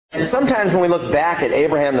And sometimes when we look back at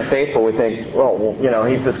Abraham the faithful, we think, well,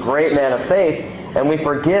 he's this great man of faith, and we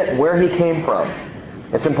forget where he came from.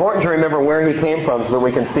 It's important to remember where he came from so that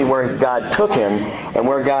we can see where God took him and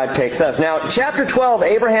where God takes us. Now, chapter 12,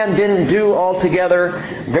 Abraham didn't do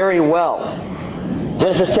altogether very well.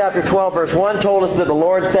 Genesis chapter 12, verse 1 told us that the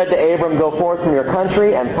Lord said to Abram, "Go forth from your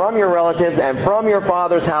country and from your relatives and from your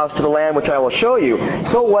father's house to the land which I will show you."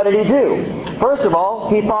 So what did he do? First of all,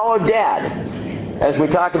 he followed Dad. As we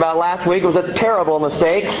talked about last week, it was a terrible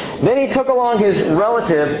mistake. Then he took along his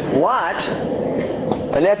relative, Lot,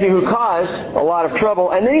 a nephew who caused a lot of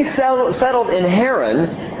trouble. And then he settled in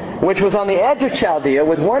Haran, which was on the edge of Chaldea,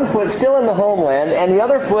 with one foot still in the homeland and the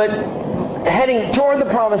other foot heading toward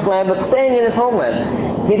the promised land, but staying in his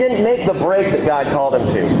homeland. He didn't make the break that God called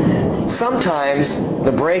him to. Sometimes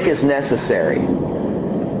the break is necessary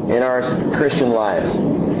in our Christian lives.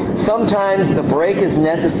 Sometimes the break is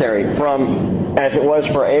necessary from, as it was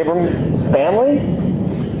for Abram's family,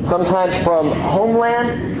 sometimes from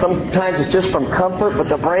homeland, sometimes it's just from comfort, but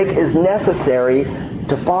the break is necessary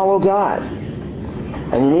to follow God.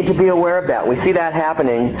 And you need to be aware of that. We see that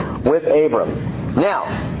happening with Abram. Now,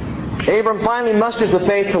 Abram finally musters the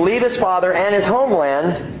faith to leave his father and his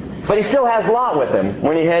homeland, but he still has Lot with him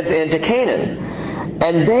when he heads into Canaan.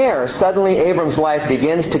 And there, suddenly Abram's life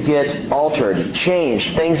begins to get altered,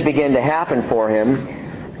 changed. Things begin to happen for him.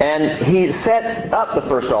 And he sets up the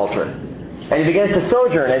first altar. And he begins to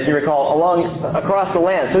sojourn, as you recall, across the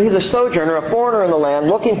land. So he's a sojourner, a foreigner in the land,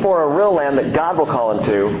 looking for a real land that God will call him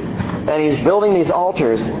to. And he's building these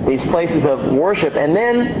altars, these places of worship. And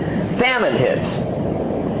then famine hits.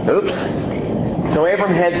 Oops. So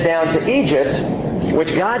Abram heads down to Egypt,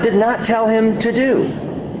 which God did not tell him to do.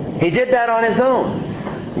 He did that on his own.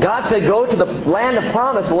 God said, "Go to the land of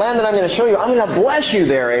promise, the land that I'm going to show you. I'm going to bless you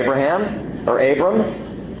there, Abram."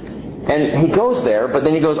 And he goes there, but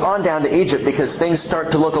then he goes on down to Egypt because things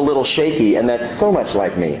start to look a little shaky, and that's so much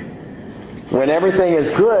like me. When everything is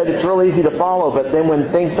good, it's real easy to follow, but then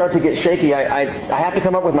when things start to get shaky, I have to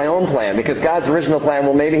come up with my own plan, because God's original plan,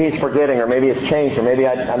 well, maybe He's forgetting, or maybe it's changed, or maybe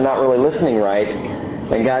I'm not really listening right.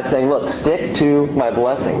 And God's saying, look, stick to my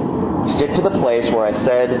blessing. Stick to the place where I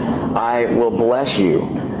said I will bless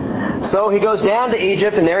you. So he goes down to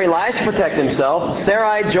Egypt, and there he lies to protect himself.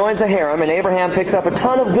 Sarai joins a harem, and Abraham picks up a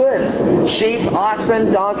ton of goods. Sheep,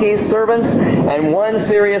 oxen, donkeys, servants, and one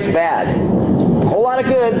serious bad. A whole lot of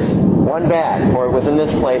goods, one bad. For it was in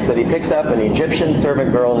this place that he picks up an Egyptian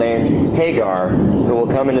servant girl named Hagar, who will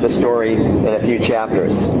come into the story in a few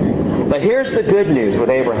chapters. But here's the good news with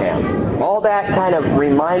Abraham. All that kind of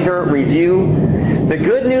reminder, review. The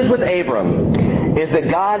good news with Abram is that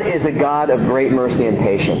God is a God of great mercy and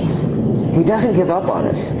patience. He doesn't give up on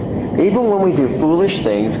us. Even when we do foolish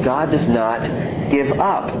things, God does not give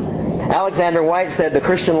up. Alexander White said the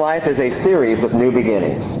Christian life is a series of new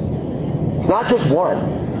beginnings. It's not just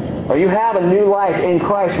one. Or you have a new life in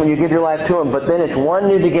Christ when you give your life to Him, but then it's one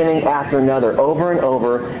new beginning after another. Over and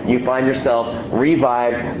over, you find yourself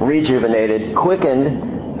revived, rejuvenated,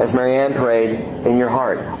 quickened, as Marianne prayed, in your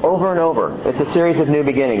heart. Over and over. It's a series of new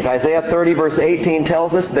beginnings. Isaiah 30 verse 18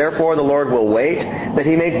 tells us, "Therefore the Lord will wait, that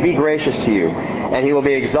He may be gracious to you. And He will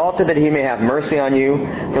be exalted, that He may have mercy on you.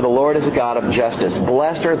 For the Lord is a God of justice.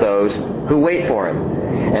 Blessed are those who wait for Him."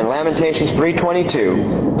 And Lamentations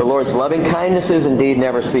 3:22, "The Lord's loving kindnesses indeed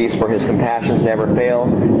never cease, for His compassions never fail.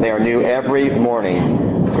 They are new every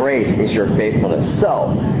morning. Great is your faithfulness."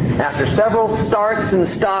 So, after several starts and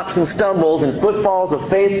stops and stumbles and footfalls of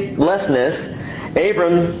faithlessness,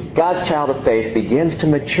 Abram, God's child of faith, begins to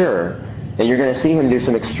mature. And you're going to see him do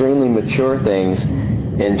some extremely mature things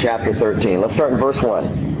in chapter 13. Let's start in verse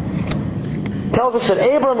 1. It tells us that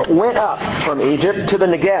Abram went up from Egypt to the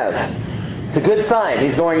Negev. It's a good sign.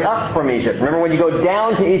 He's going up from Egypt. Remember, when you go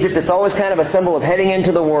down to Egypt, it's always kind of a symbol of heading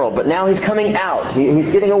into the world. But now he's coming out.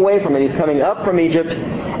 He's getting away from it. He's coming up from Egypt.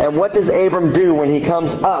 And what does Abram do when he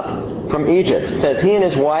comes up from Egypt? It says he and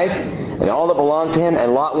his wife and all that belonged to him,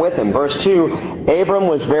 and Lot with him. Verse 2, Abram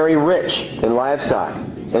was very rich in livestock,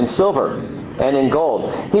 in silver, and in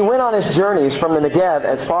gold. He went on his journeys from the Negev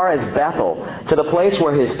as far as Bethel, to the place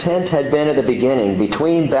where his tent had been at the beginning,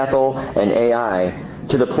 between Bethel and Ai,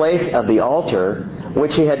 to the place of the altar,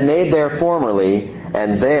 which he had made there formerly,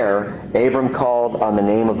 and there Abram called on the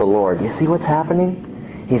name of the Lord. You see what's happening?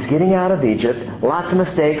 He's getting out of Egypt, lots of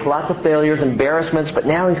mistakes, lots of failures, embarrassments, but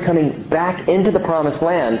now he's coming back into the promised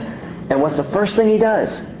land. And what's the first thing he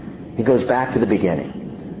does? He goes back to the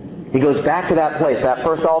beginning. He goes back to that place, that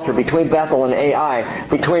first altar between Bethel and Ai.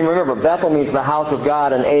 Remember, Bethel means the house of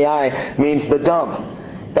God, and Ai means the dump.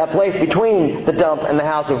 That place between the dump and the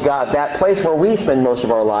house of God, that place where we spend most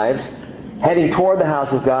of our lives, heading toward the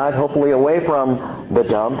house of God, hopefully away from the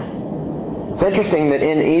dump. It's interesting that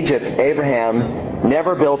in Egypt, Abraham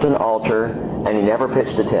never built an altar and he never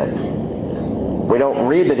pitched a tent. We don't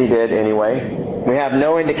read that he did anyway. We have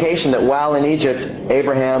no indication that while in Egypt,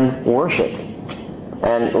 Abraham worshipped.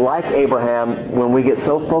 And like Abraham, when we get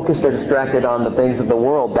so focused or distracted on the things of the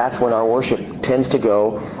world, that's when our worship tends to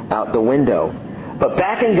go out the window. But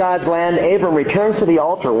back in God's land, Abram returns to the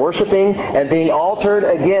altar, worshiping and being altered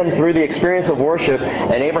again through the experience of worship.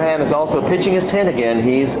 And Abraham is also pitching his tent again.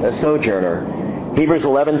 He's a sojourner. Hebrews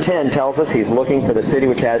 11:10 tells us he's looking for the city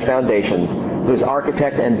which has foundations, whose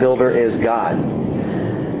architect and builder is God.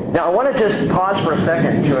 Now, I want to just pause for a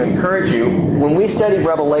second to encourage you. When we studied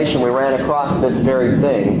Revelation, we ran across this very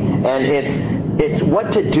thing, and it's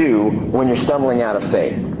what to do when you're stumbling out of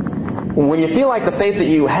faith. When you feel like the faith that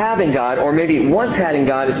you have in God, or maybe once had in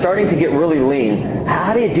God, is starting to get really lean,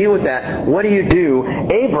 how do you deal with that? What do?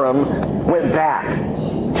 Abram went back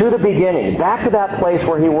to the beginning, back to that place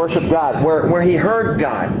where he worshiped God, where he heard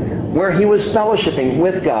God, where he was fellowshipping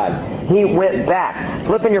with God. He went back.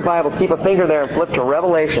 Flip in your Bibles, keep a finger there and flip to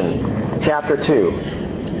Revelation chapter 2.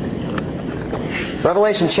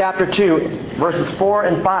 Revelation chapter 2, verses 4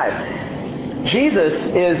 and 5. Jesus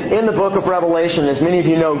is in the book of Revelation, as many of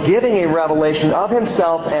you know, giving a revelation of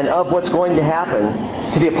himself and of what's going to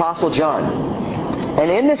happen to the Apostle John.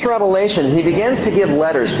 And in this revelation, he begins to give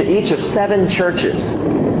letters to each of 7 churches.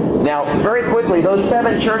 Now, very quickly, those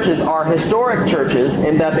 7 churches are historic churches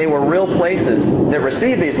in that they were real places that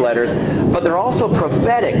received these letters, but they're also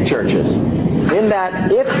prophetic churches. In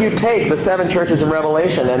that, if you take the 7 churches in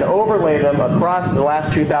Revelation and overlay them across the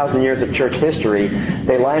last 2,000 years of church history,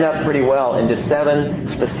 they line up pretty well into 7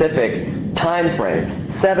 specific time frames.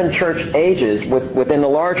 7 church ages within the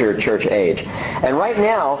larger church age. And right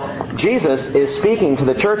now, Jesus is speaking to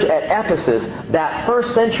the church at Ephesus, that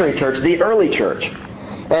first century church, the early church.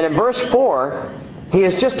 And in verse 4, he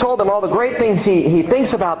has just told them all the great things he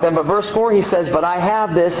thinks about them. But verse 4, he says, "But I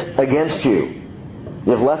have this against you.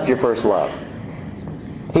 You've left your first love."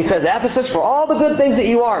 He says, Ephesus, for all the good things that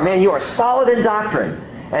you are, man, you are solid in doctrine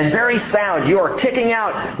and very sound. You are kicking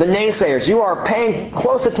out the naysayers. You are paying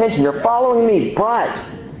close attention. You're following me. But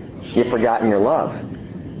you've forgotten your love.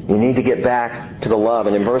 You need to get back to the love.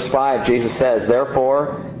 And in verse 5, Jesus says,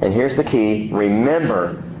 "Therefore," and here's the key,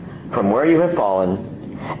 "remember from where you have fallen,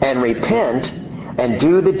 and repent and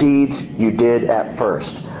do the deeds you did at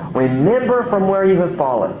first." Remember from where you have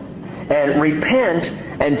fallen, and repent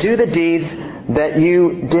and do the deeds that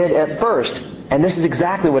you did at first. And this is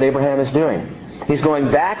exactly what Abraham is doing. He's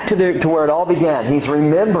going back to where it all began. He's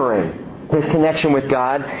remembering his connection with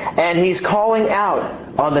God, and he's calling out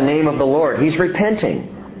on the name of the Lord. He's repenting.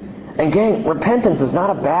 And gang, repentance is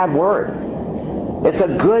not a bad word. It's a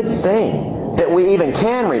good thing. That we even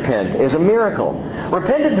can repent is a miracle.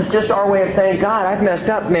 Repentance is just our way of saying, God, I've messed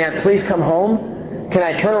up. May I please come home? Can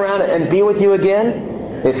I turn around and be with you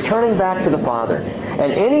again? It's turning back to the Father.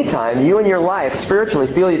 And anytime you in your life spiritually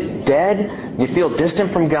feel dead, you feel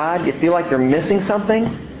distant from God, you feel like you're missing something,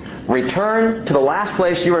 return to the last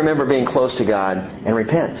place you remember being close to God and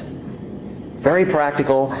repent. Very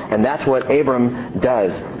practical, and that's what Abram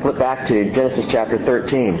does. Flip back to Genesis chapter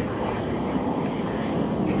 13.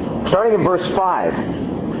 Starting in verse 5,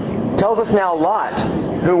 tells us now Lot,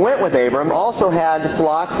 who went with Abram, also had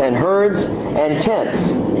flocks and herds and tents.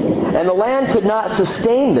 And the land could not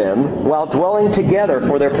sustain them while dwelling together,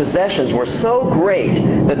 for their possessions were so great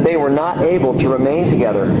that they were not able to remain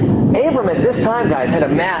together. Abram at this time, guys, had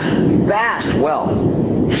amassed vast wealth.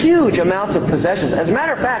 Huge amounts of possessions. As a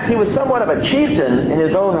matter of fact, he was somewhat of a chieftain in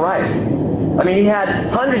his own right. I mean, he had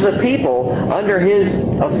hundreds of people under his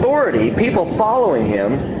authority, people following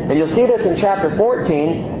him. And you'll see this in chapter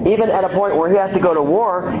 14, even at a point where he has to go to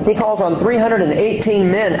war, he calls on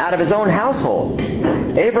 318 men out of his own household.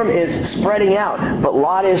 Abram is spreading out, but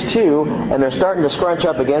Lot is too, and they're starting to scrunch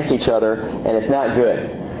up against each other, and it's not good.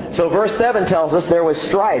 So verse 7 tells us there was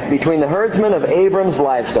strife between the herdsmen of Abram's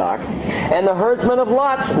livestock and the herdsmen of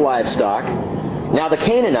Lot's livestock. Now the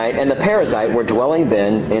Canaanite and the Perizzite were dwelling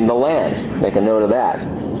then in the land. Make a note of that.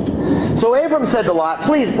 So Abram said to Lot,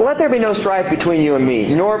 "Please, let there be no strife between you and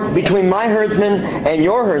me, nor between my herdsmen and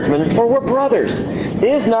your herdsmen, for we're brothers.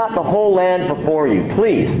 Is not the whole land before you?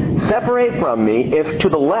 Please, separate from me. If to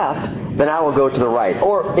the left, then I will go to the right.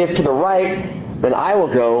 Or if to the right, then I will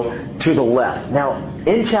go to the left." Now,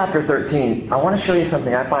 in chapter 13, I want to show you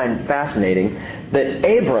something I find fascinating, that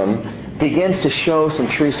Abram begins to show some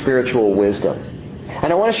true spiritual wisdom.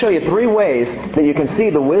 And I want to show you 3 ways that you can see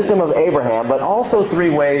the wisdom of Abraham, but also 3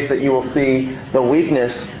 ways that you will see the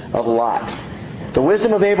weakness of Lot. The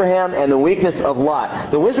wisdom of Abraham and the weakness of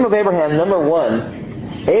Lot. The wisdom of Abraham, number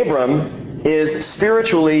one, Abram is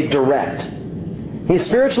spiritually direct. He's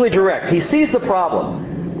spiritually direct. He sees the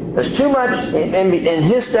problem. There's too much in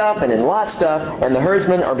his stuff and in Lot's stuff, and the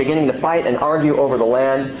herdsmen are beginning to fight and argue over the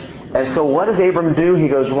land. And so what does Abram do? He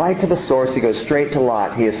goes right to the source. He goes straight to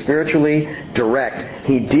Lot. He is spiritually direct.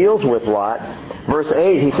 He deals with Lot. Verse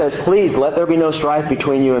 8, he says, "Please let there be no strife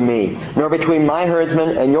between you and me, nor between my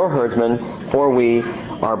herdsmen and your herdsmen, for we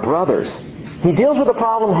are brothers." He deals with the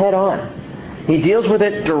problem head on. He deals with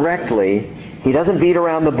it directly. He doesn't beat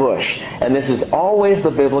around the bush. And this is always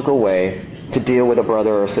the biblical way to deal with a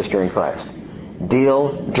brother or a sister in Christ.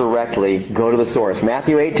 Deal directly. Go to the source.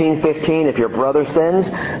 Matthew 18:15, if your brother sins,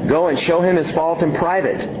 go and show him his fault in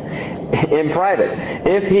private. In private.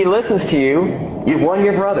 If he listens to you, you've won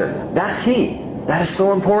your brother. That's key. That is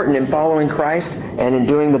so important in following Christ and in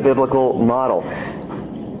doing the biblical model.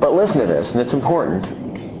 But listen to this, and it's important.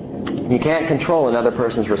 You can't control another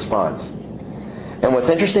person's response. And what's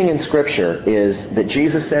interesting in Scripture is that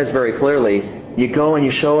Jesus says very clearly, you go and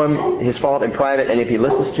you show him his fault in private, and if he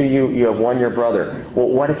listens to you, you have won your brother. Well,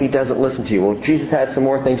 what if he doesn't listen to you? Well, Jesus has some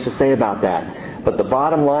more things to say about that. But the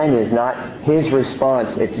bottom line is not his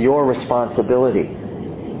response, it's your responsibility.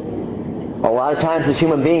 A lot of times as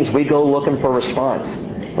human beings, we go looking for a response.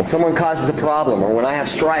 When someone causes a problem, or when I have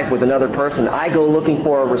strife with another person, I go looking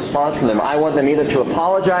for a response from them. I want them either to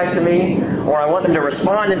apologize to me, or I want them to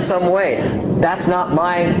respond in some way. That's not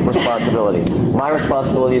my responsibility. My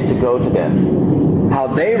responsibility is to go to them. How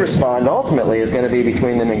they respond ultimately is going to be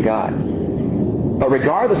between them and God. But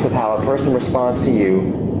regardless of how a person responds to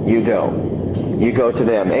you, you go. You go to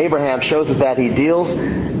them. Abraham shows us that he deals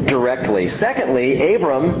directly. Secondly,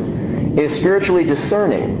 Abram is spiritually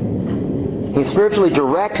discerning. He's spiritually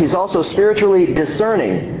direct. He's also spiritually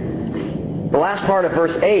discerning. The last part of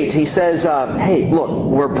verse 8, he says, hey, look,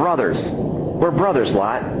 we're brothers. We're brothers,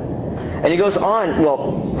 Lot. And he goes on,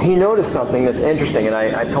 well, he noticed something that's interesting, and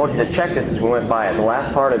I told you to check this as we went by it. The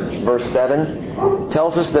last part of verse 7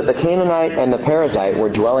 tells us that the Canaanite and the Perizzite were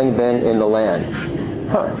dwelling then in the land.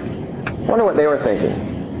 Wonder what they were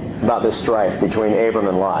thinking about this strife between Abram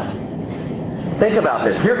and Lot. Think about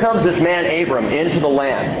this. Here comes this man Abram into the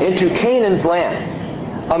land, into Canaan's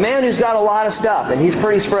land. A man who's got a lot of stuff, and he's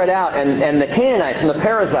pretty spread out. And the Canaanites and the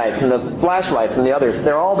Perizzites and the flashlights and the others,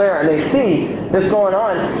 they're all there, and they see this going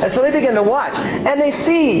on. And so they begin to watch. And they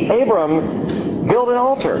see Abram build an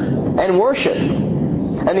altar and worship.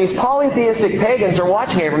 And these polytheistic pagans are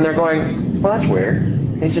watching Abram. They're going, well, that's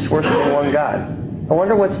weird. He's just worshiping one God. I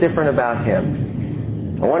wonder what's different about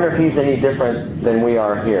him. I wonder if he's any different than we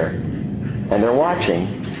are here. And they're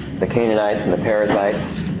watching, the Canaanites and the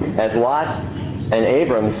Perizzites, as Lot and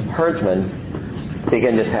Abram's herdsmen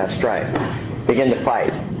begin to have strife, begin to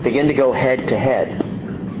fight, begin to go head to head.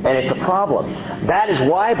 And it's a problem. That is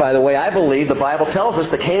why, by the way, I believe the Bible tells us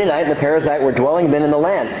the Canaanite and the Perizzite were dwelling then in the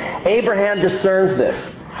land. Abraham discerns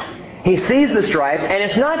this. He sees the strife, and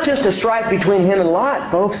it's not just a strife between him and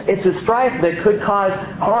Lot, folks. It's a strife that could cause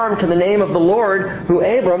harm to the name of the Lord, who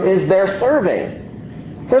Abram is there serving.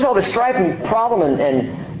 There's all this strife and problem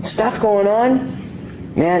and stuff going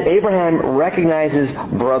on. Man, Abraham recognizes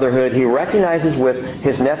brotherhood. He recognizes with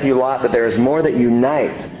his nephew Lot that there is more that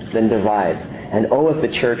unites than divides. And oh, if the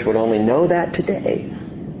church would only know that today.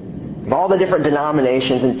 Of all the different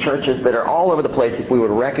denominations and churches that are all over the place, if we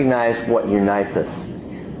would recognize what unites us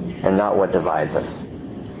and not what divides us.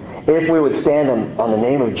 If we would stand on the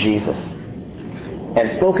name of Jesus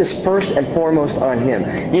and focus first and foremost on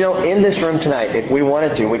him. You know, in this room tonight, if we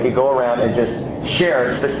wanted to, we could go around and just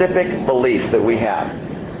share specific beliefs that we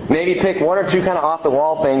have. Maybe pick one or two kind of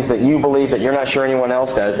off-the-wall things that you believe that you're not sure anyone else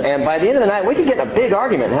does. And by the end of the night, we could get in a big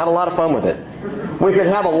argument and have a lot of fun with it. We could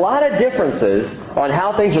have a lot of differences on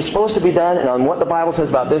how things are supposed to be done and on what the Bible says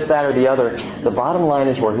about this, that, or the other. The bottom line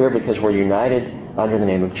is we're here because we're united under the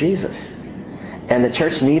name of Jesus. And the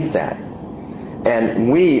church needs that. And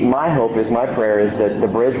my hope is, my prayer is that the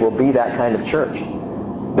Bridge will be that kind of church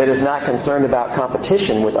that is not concerned about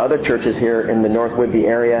competition with other churches here in the North Whidbey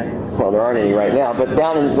area. Well, there aren't any right now, but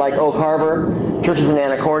down in like Oak Harbor, churches in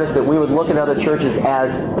Anacortes, that we would look at other churches as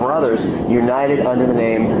brothers united under the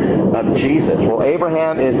name of Jesus. Well,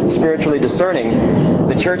 Abraham is spiritually discerning.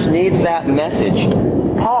 The church needs that message.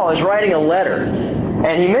 Paul is writing a letter,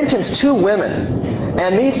 and he mentions two women.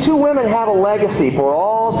 And these two women have a legacy for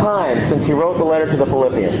all time since he wrote the letter to the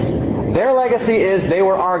Philippians. Their legacy is they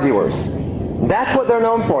were arguers. That's what they're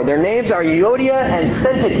known for. Their names are Euodia and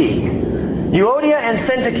Syntyche. Euodia and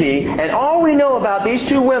Syntyche, and all we know about these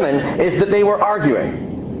two women is that they were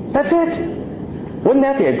arguing. That's it. Wouldn't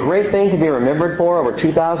that be a great thing to be remembered for over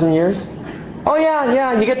 2,000 years? Oh,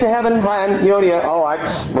 yeah, you get to heaven. Hi, I'm Euodia. Oh,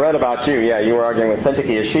 I read about you. Yeah, you were arguing with Syntyche.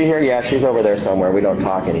 Is she here? Yeah, she's over there somewhere. We don't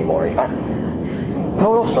talk anymore.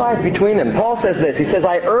 Total strife between them. Paul says this. He says,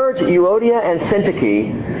 I urge Euodia and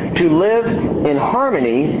Syntyche to live in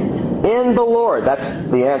harmony in the Lord. That's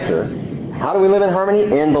the answer. How do we live in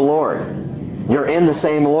harmony? In the Lord. You're in the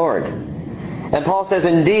same Lord. And Paul says,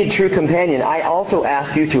 indeed, true companion, I also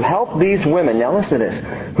ask you to help these women, now listen to this,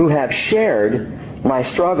 who have shared my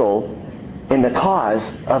struggle in the cause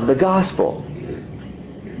of the gospel.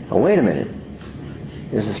 Now, wait a minute.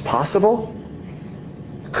 Is this possible?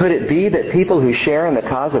 Could it be that people who share in the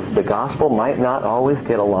cause of the gospel might not always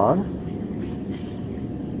get along?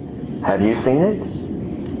 Have you seen it?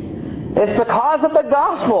 It's the cause of the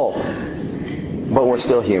gospel. But we're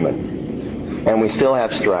still human. And we still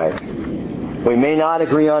have strife. We may not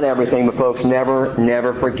agree on everything, but folks,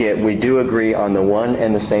 never forget, we do agree on the one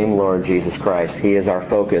and the same Lord Jesus Christ. He is our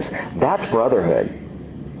focus. That's brotherhood.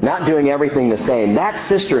 Not doing everything the same. That's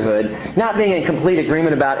sisterhood. Not being in complete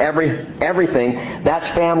agreement about everything. That's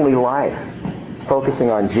family life.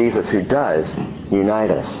 Focusing on Jesus, who does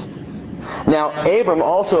unite us. Now, Abram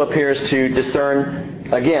also appears to discern,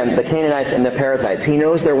 again, the Canaanites and the Perizzites. He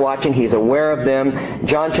knows they're watching. He's aware of them.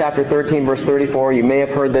 John chapter 13, verse 34, you may have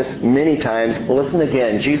heard this many times. Listen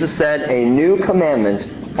again. Jesus said, a new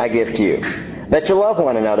commandment I give to you, that you love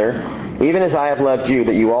one another, even as I have loved you,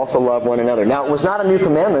 that you also love one another. Now, it was not a new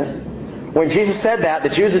commandment. When Jesus said that, the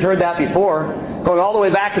Jews had heard that before. Going all the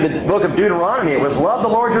way back to the book of Deuteronomy, it was love the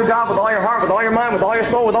Lord your God with all your heart, with all your mind, with all your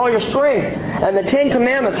soul, with all your strength. And the 10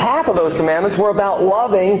 Commandments, half of those commandments were about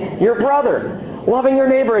loving your brother, loving your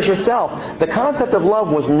neighbor as yourself. The concept of love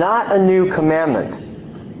was not a new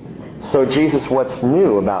commandment. So Jesus, what's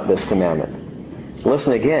new about this commandment?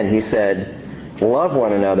 Listen again. He said, love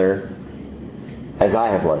one another as I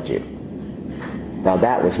have loved you. Now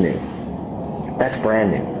that was new. That's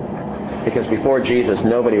brand new. Because before Jesus,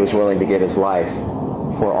 nobody was willing to give his life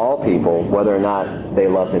for all people, whether or not they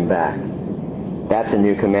loved him back. That's a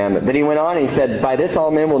new commandment. Then he went on and he said, by this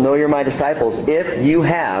all men will know you're my disciples, if you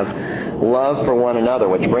have love for one another.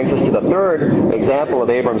 Which brings us to the third example of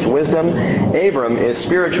Abram's wisdom. Abram is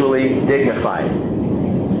spiritually dignified.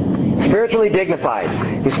 Spiritually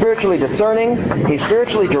dignified. He's spiritually discerning, he's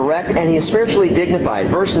spiritually direct, and he's spiritually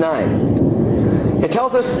dignified. Verse 9. It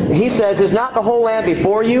tells us, he says, is not the whole land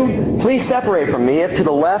before you? Please separate from me. If to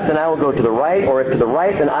the left, then I will go to the right. Or if to the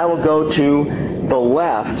right, then I will go to the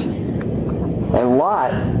left. And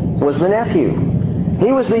Lot was the nephew.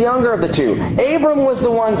 He was the younger of the two. Abram was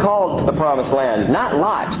the one called the promised land, not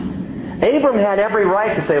Lot. Abram had every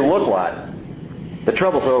right to say, look, Lot, the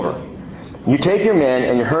trouble's over. You take your men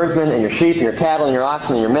and your herdsmen and your sheep and your cattle and your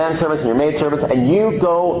oxen and your manservants and your maidservants, and you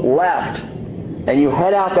go left. And you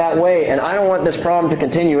head out that way, and I don't want this problem to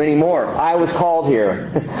continue anymore. I was called here.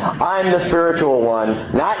 I'm the spiritual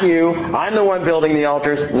one, not you. I'm the one building the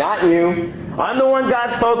altars, not you. I'm the one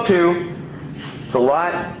God spoke to. So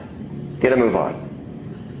Lot, get a move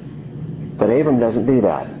on. But Abram doesn't do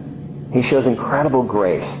that. He shows incredible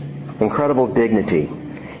grace, incredible dignity.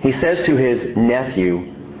 He says to his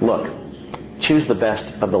nephew, look, choose the best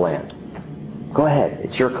of the land. Go ahead.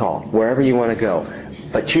 It's your call. Wherever you want to go.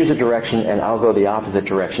 But choose a direction, and I'll go the opposite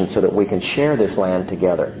direction so that we can share this land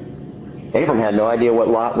together. Abram had no idea what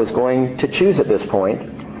Lot was going to choose at this point.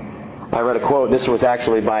 I read a quote. This was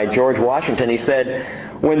actually by George Washington. He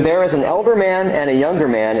said, when there is an elder man and a younger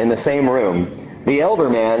man in the same room, the elder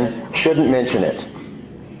man shouldn't mention it.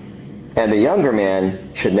 And the younger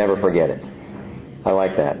man should never forget it. I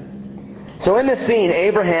like that. So in this scene,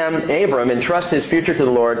 Abram entrusts his future to the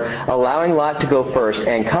Lord, allowing Lot to go first,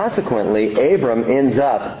 and consequently, Abram ends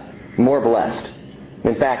up more blessed.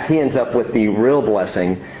 In fact, he ends up with the real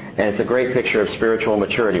blessing, and it's a great picture of spiritual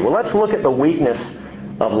maturity. Well, let's look at the weakness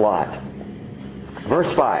of Lot.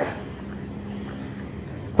 Verse 5.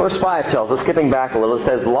 Verse 5 tells us, skipping back a little, it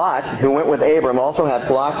says, Lot, who went with Abram, also had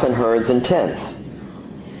flocks and herds and tents.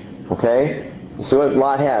 Okay? So what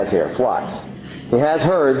Lot has here, flocks. He has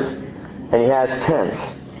herds, and he has tents.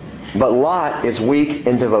 But Lot is weak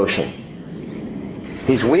in devotion.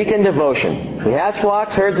 He's weak in devotion. He has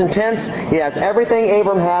flocks, herds, and tents. He has everything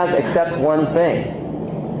Abram has except one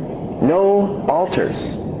thing. No altars.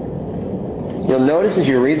 You'll notice as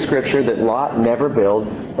you read Scripture that Lot never builds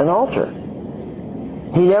an altar.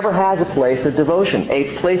 He never has a place of devotion,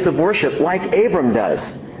 a place of worship like Abram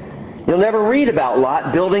does. You'll never read about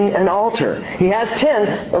Lot building an altar. He has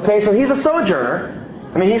tents, okay, so he's a sojourner.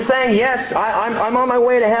 I mean, he's saying, yes, I'm on my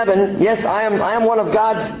way to heaven. Yes, I am one of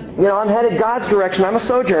God's, I'm headed God's direction. I'm a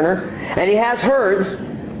sojourner. And he has herds.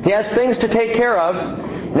 He has things to take care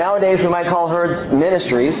of. Nowadays, we might call herds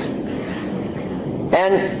ministries.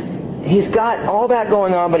 And he's got all that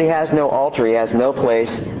going on, but he has no altar. He has no place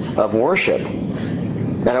of worship.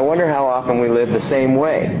 And I wonder how often we live the same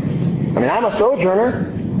way. I mean, I'm a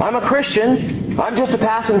sojourner. I'm a Christian. I'm just a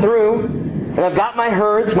passing through. And I've got my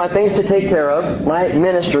herds, my things to take care of, my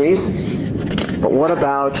ministries. But what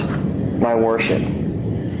about my worship?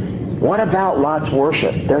 What about Lot's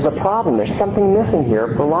worship? There's a problem. There's something missing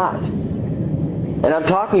here for Lot. And I'm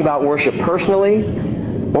talking about worship personally.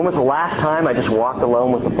 When was the last time I just walked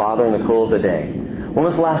alone with the Father in the cool of the day? When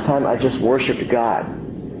was the last time I just worshiped God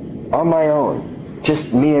on my own?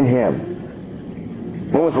 Just me and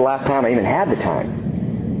Him. When was the last time I even had the time?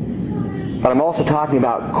 But I'm also talking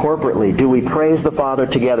about corporately. Do we praise the Father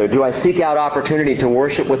together? Do I seek out opportunity to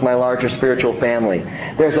worship with my larger spiritual family?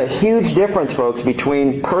 There's a huge difference, folks,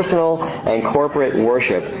 between personal and corporate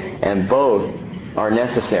worship, and both are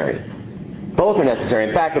necessary. Both are necessary.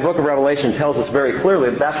 In fact, the book of Revelation tells us very clearly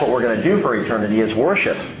that that's what we're going to do for eternity is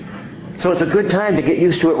worship. So it's a good time to get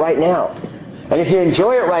used to it right now. And if you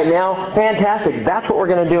enjoy it right now, fantastic. That's what we're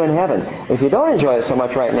going to do in heaven. If you don't enjoy it so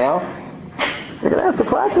much right now, you're going to have to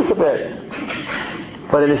practice a bit.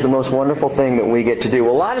 But it is the most wonderful thing that we get to do.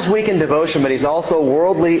 Well, Lot is weak in devotion, but he's also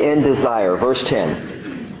worldly in desire. Verse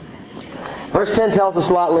 10. Verse 10 tells us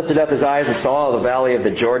Lot lifted up his eyes and saw the valley of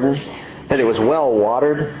the Jordan, that it was well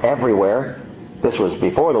watered everywhere. This was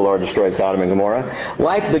before the Lord destroyed Sodom and Gomorrah.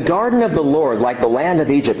 Like the garden of the Lord, like the land of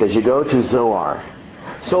Egypt as you go to Zoar.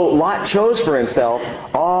 So Lot chose for himself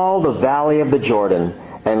all the valley of the Jordan,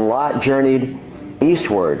 and Lot journeyed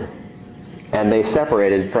eastward, and they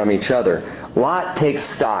separated from each other. Lot takes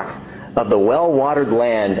stock of the well-watered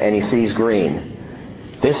land, and he sees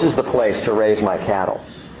green. This is the place to raise my cattle.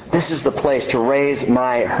 This is the place to raise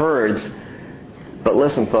my herds. But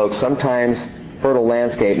listen, folks, sometimes fertile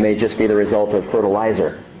landscape may just be the result of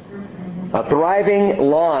fertilizer. A thriving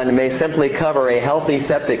lawn may simply cover a healthy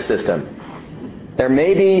septic system. There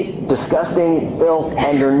may be disgusting filth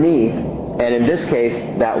underneath, and in this case,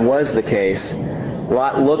 that was the case.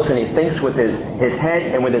 Lot looks and he thinks with his head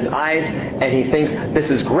and with his eyes, and he thinks, this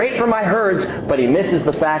is great for my herds, but he misses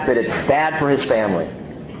the fact that it's bad for his family.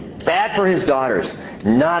 Bad for his daughters.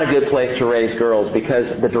 Not a good place to raise girls, because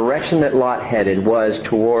the direction that Lot headed was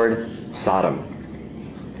toward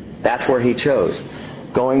Sodom. That's where he chose.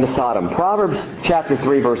 Going to Sodom. Proverbs chapter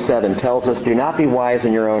 3 verse 7 tells us, do not be wise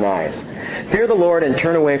in your own eyes. Fear the Lord and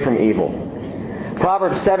turn away from evil.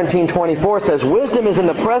 Proverbs 17:24 says, wisdom is in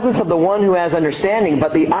the presence of the one who has understanding,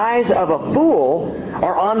 but the eyes of a fool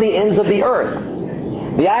are on the ends of the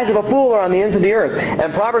earth. The eyes of a fool are on the ends of the earth.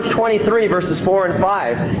 And Proverbs 23 verses 4 and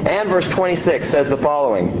 5 and verse 26 says the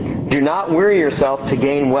following, do not weary yourself to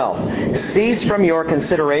gain wealth. Cease from your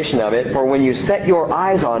consideration of it, for when you set your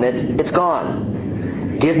eyes on it, it's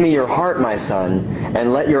gone. Give me your heart, my son,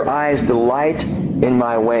 and let your eyes delight in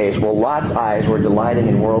my ways. Well, Lot's eyes were delighting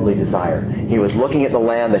in worldly desire. He was looking at the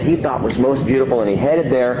land that he thought was most beautiful, and he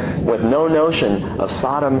headed there with no notion of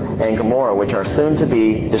Sodom and Gomorrah, which are soon to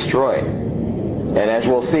be destroyed. And as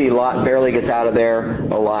we'll see, Lot barely gets out of there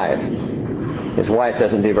alive. His wife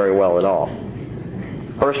doesn't do very well at all.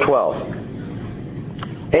 Verse 12.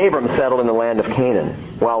 Abram settled in the land of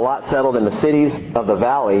Canaan, while Lot settled in the cities of the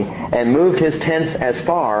valley and moved his tents as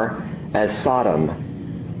far as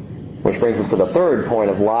Sodom. Which brings us to the third point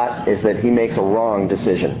of Lot, is that he makes a wrong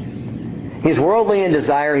decision. He's worldly in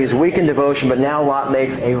desire, he's weak in devotion, but now Lot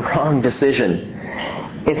makes a wrong decision.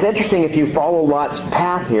 It's interesting if you follow Lot's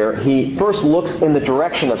path here. He first looks in the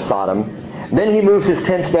direction of Sodom, then he moves his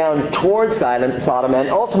tents down towards Sodom, and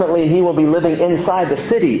ultimately he will be living inside the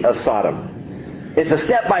city of Sodom. It's a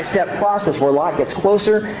step-by-step process where Lot gets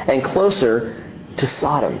closer and closer to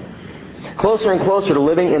Sodom. Closer and closer to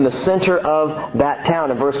living in the center of that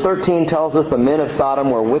town. And verse 13 tells us the men of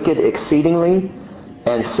Sodom were wicked exceedingly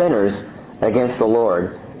and sinners against the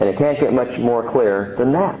Lord. And it can't get much more clear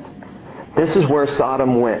than that. This is where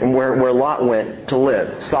Sodom went, and where Lot went to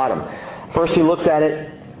live. Sodom. First he looks at it,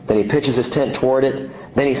 then he pitches his tent toward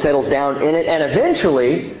it, then he settles down in it, and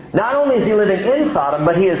eventually, not only is he living in Sodom,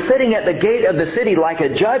 but he is sitting at the gate of the city like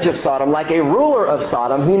a judge of Sodom, like a ruler of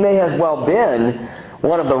Sodom. He may have well been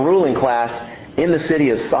one of the ruling class in the city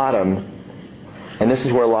of Sodom, and this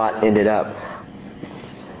is where Lot ended up.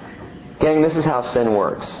 Gang, this is how sin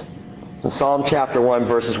works. In Psalm chapter 1,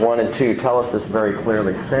 verses 1 and 2 tell us this very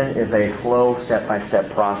clearly. Sin is a slow,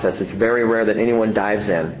 step-by-step process. It's very rare that anyone dives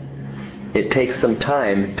in. It takes some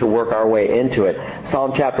time to work our way into it.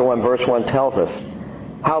 Psalm chapter 1, verse 1 tells us,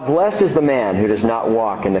 how blessed is the man who does not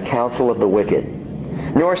walk in the counsel of the wicked,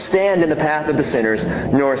 nor stand in the path of the sinners,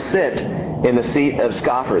 nor sit in the seat of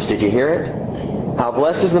scoffers. Did you hear it? How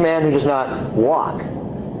blessed is the man who does not walk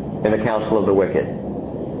in the counsel of the wicked.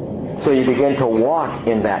 So you begin to walk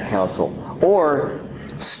in that counsel. Or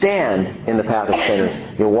stand in the path of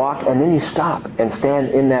sinners. You walk and then you stop and stand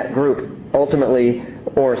in that group. Ultimately,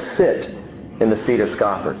 or sit in the seat of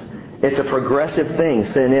scoffers. It's a progressive thing,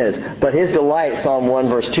 sin is. But his delight, Psalm 1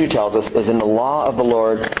 verse 2 tells us, is in the law of the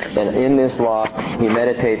Lord, and in this law he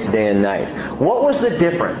meditates day and night. What was the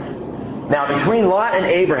difference? Now, between Lot and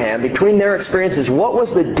Abraham, between their experiences, what was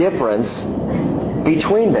the difference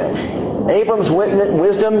between them? Abram's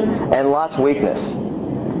wisdom and Lot's weakness.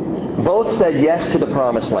 Both said yes to the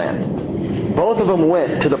promised land. Both of them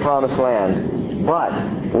went to the promised land, but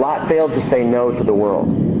Lot failed to say no to the world.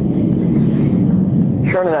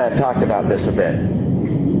 Sharon and I have talked about this a bit.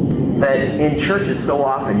 That in churches so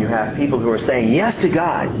often you have people who are saying yes to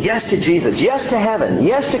God, yes to Jesus, yes to heaven,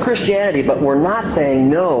 yes to Christianity, but we're not saying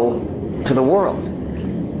no to the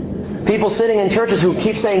world. People sitting in churches who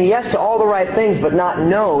keep saying yes to all the right things, but not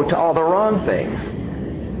no to all the wrong things.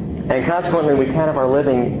 And consequently, we kind of are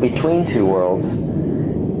living between two worlds.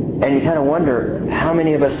 And you kind of wonder, how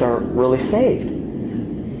many of us are really saved?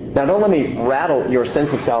 Now, don't let me rattle your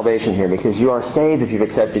sense of salvation here, because you are saved if you've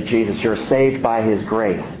accepted Jesus. You're saved by His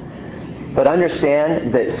grace. But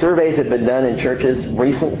understand that surveys have been done in churches,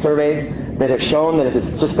 recent surveys, that have shown that if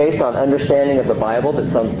it's just based on understanding of the Bible, that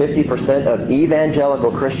some 50% of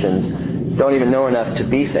evangelical Christians don't even know enough to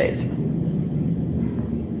be saved.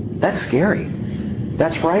 That's scary.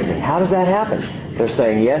 That's frightening. How does that happen? They're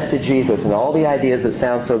saying yes to Jesus and all the ideas that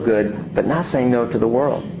sound so good, but not saying no to the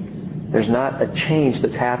world. There's not a change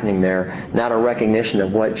that's happening there, not a recognition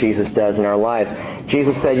of what Jesus does in our lives.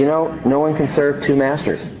 Jesus said, no one can serve two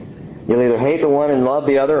masters. You'll either hate the one and love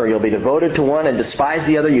the other, or you'll be devoted to one and despise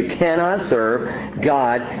the other. You cannot serve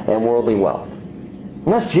God and worldly wealth. And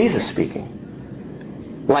that's Jesus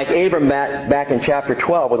speaking. Like Abram back in chapter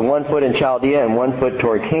 12, with one foot in Chaldea and one foot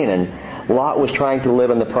toward Canaan, Lot was trying to live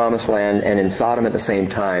in the promised land and in Sodom at the same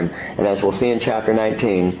time. And as we'll see in chapter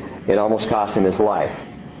 19, it almost cost him his life.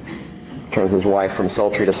 Turns his wife from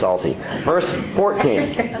sultry to salty. Verse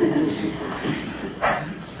 14.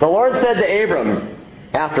 The Lord said to Abram,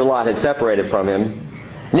 after Lot had separated from him,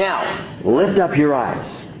 "Now, lift up your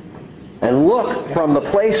eyes and look from the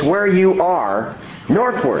place where you are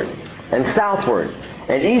northward and southward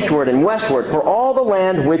and eastward and westward. For all the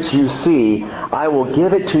land which you see, I will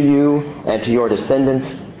give it to you and to your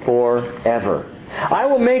descendants forever. I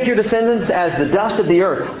will make your descendants as the dust of the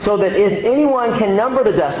earth, so that if anyone can number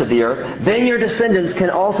the dust of the earth, then your descendants can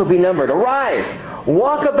also be numbered. Arise,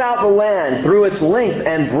 walk about the land through its length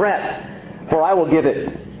and breadth, for I will give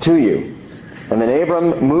it to you." And then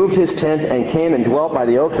Abram moved his tent and came and dwelt by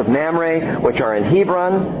the oaks of Mamre, which are in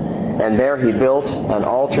Hebron, and there he built an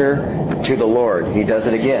altar to the Lord. He does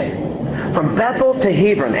it again. From Bethel to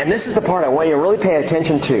Hebron, and this is the part I want you to really pay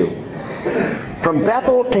attention to. From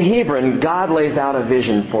Bethel to Hebron, God lays out a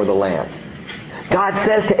vision for the land. God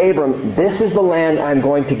says to Abram, this is the land I'm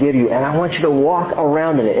going to give you, and I want you to walk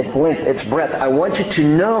around in it, its length, its breadth. I want you to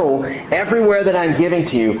know everywhere that I'm giving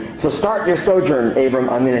to you. So start your sojourn, Abram.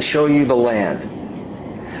 I'm going to show you the land.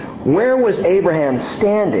 Where was Abraham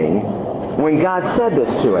standing when God said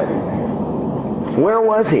this to him? Where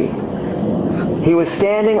was he? He was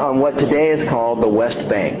standing on what today is called the West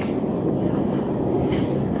Bank.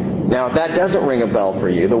 Now, if that doesn't ring a bell for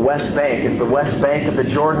you, the West Bank is the west bank of the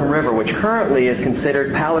Jordan River, which currently is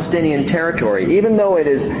considered Palestinian territory. Even though it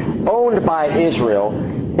is owned by Israel,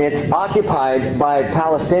 it's occupied by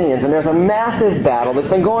Palestinians. And there's a massive battle that's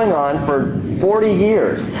been going on for 40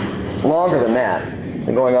 years. Longer than that. It's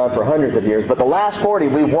been going on for hundreds of years. But the last 40,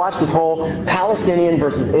 we've watched this whole Palestinian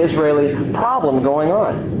versus Israeli problem going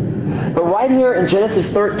on. But right here in Genesis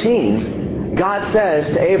 13... God says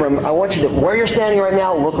to Abram, I want you to, where you're standing right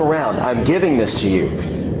now, look around. I'm giving this to you.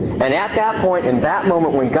 And at that point, in that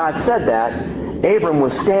moment when God said that, Abram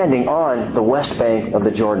was standing on the west bank of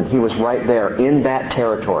the Jordan. He was right there in that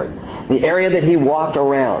territory. The area that he walked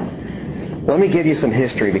around. Let me give you some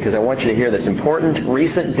history because I want you to hear this. Important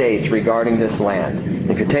recent dates regarding this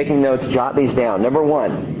land. If you're taking notes, jot these down. Number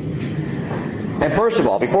one. And first of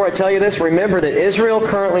all, before I tell you this, remember that Israel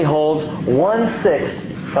currently holds 1/6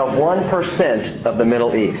 of 1% of the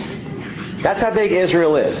Middle East. That's how big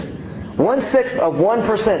Israel is. 1/6 of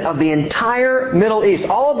 1% of the entire Middle East.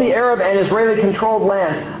 All of the Arab and Israeli-controlled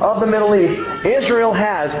land of the Middle East, Israel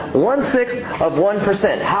has 1/6 of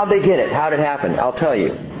 1%. How'd they get it? How'd it happen? I'll tell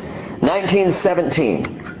you. 1917.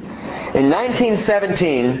 In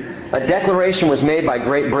 1917, a declaration was made by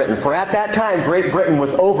Great Britain. For at that time, Great Britain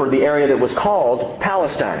was over the area that was called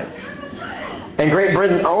Palestine. And Great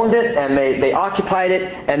Britain owned it, and they occupied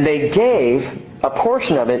it, and they gave a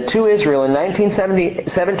portion of it to Israel in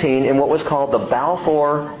 1917 in what was called the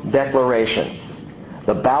Balfour Declaration.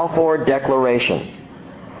 The Balfour Declaration.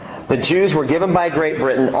 The Jews were given by Great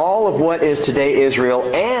Britain all of what is today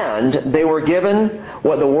Israel, and they were given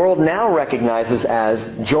what the world now recognizes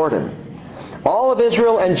as Jordan. All of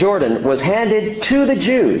Israel and Jordan was handed to the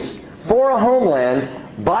Jews for a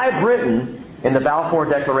homeland by Britain in the Balfour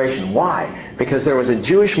Declaration. Why? Because there was a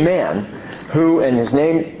Jewish man who, and his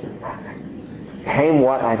name,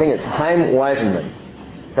 I think it's Chaim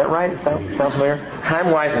Weizmann. Is that right? Sound familiar? Chaim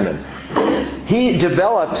Weizmann. He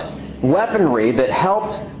developed weaponry that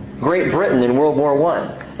helped Great Britain in World War I.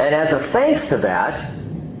 And as a thanks to that,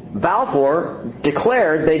 Balfour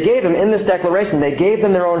declared, they gave him, in this declaration, they gave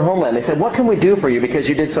them their own homeland. They said, what can we do for you because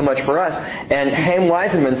you did so much for us? And Chaim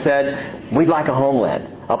Weizmann said, we'd like a homeland,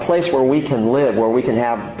 a place where we can live, where we can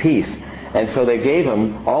have peace. And so they gave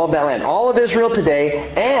him all of that land, all of Israel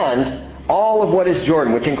today, and all of what is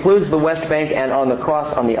Jordan, which includes the West Bank and on the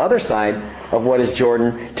cross on the other side of what is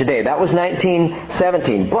Jordan today. That was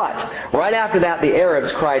 1917. But right after that, the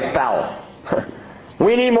Arabs cried foul.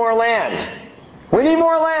 We need more land. We need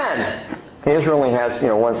more land. Israel only has,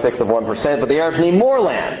 1/6 of 1%, but the Arabs need more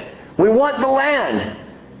land. We want the land.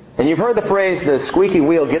 And you've heard the phrase, the squeaky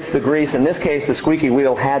wheel gets the grease. In this case, the squeaky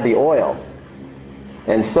wheel had the oil.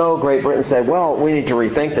 And so Great Britain said, well, we need to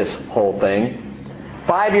rethink this whole thing.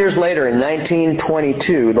 5 years later, in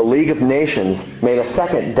 1922, the League of Nations made a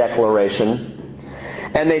second declaration,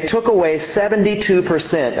 and they took away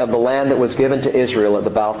 72% of the land that was given to Israel at the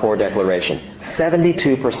Balfour Declaration.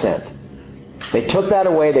 72%. They took that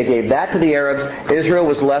away. They gave that to the Arabs. Israel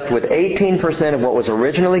was left with 18% of what was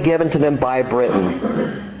originally given to them by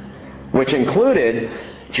Britain, which included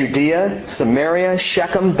Judea, Samaria,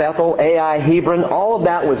 Shechem, Bethel, Ai, Hebron. All of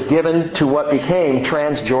that was given to what became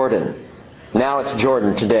Transjordan. Now it's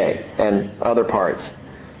Jordan today and other parts,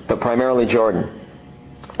 but primarily Jordan.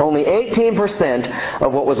 Only 18%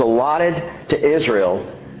 of what was allotted to Israel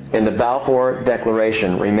in the Balfour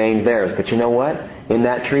Declaration remained theirs. But you know what? In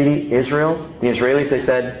that treaty, Israel, the Israelis, they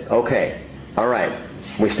said, okay, all right,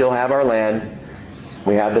 we still have our land.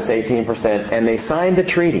 We have this 18%. And they signed the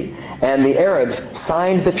treaty. And the Arabs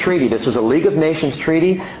signed the treaty. This was a League of Nations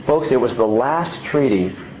treaty. Folks, it was the last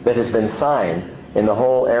treaty that has been signed in the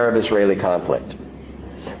whole Arab-Israeli conflict.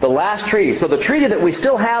 The last treaty. So the treaty that we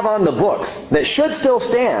still have on the books, that should still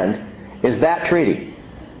stand, is that treaty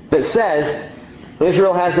that says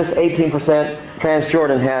Israel has this 18%,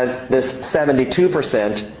 Transjordan has this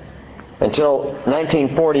 72%, until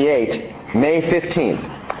 1948, May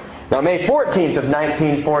 15th. Now, May 14th of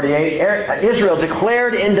 1948, Israel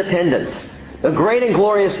declared independence. A great and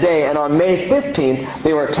glorious day, and on May 15th,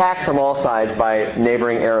 they were attacked from all sides by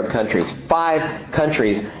neighboring Arab countries. 5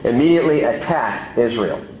 countries immediately attacked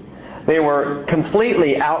Israel. They were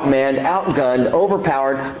completely outmanned, outgunned,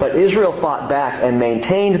 overpowered, but Israel fought back and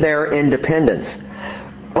maintained their independence.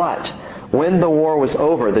 But when the war was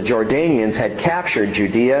over, the Jordanians had captured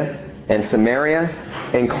Judea and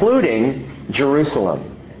Samaria, including Jerusalem.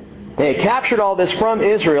 They had captured all this from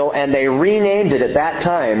Israel, and they renamed it at that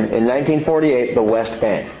time, in 1948, the West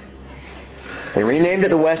Bank. They renamed it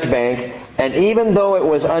the West Bank, and even though it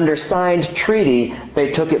was under signed treaty,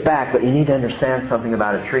 they took it back. But you need to understand something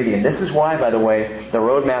about a treaty, and this is why, by the way, the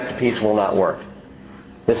roadmap to peace will not work.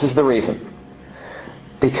 This is the reason.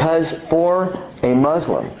 Because for a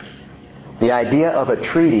Muslim, the idea of a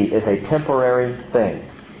treaty is a temporary thing.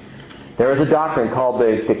 There is a doctrine called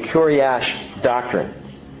the Quraysh doctrine.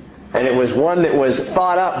 And it was one that was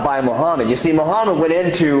thought up by Muhammad. You see, Muhammad went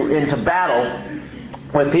into battle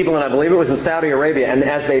with people, and I believe it was in Saudi Arabia. And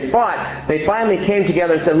as they fought, they finally came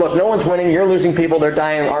together and said, look, no one's winning. You're losing people. They're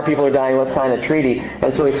dying. Our people are dying. Let's sign a treaty.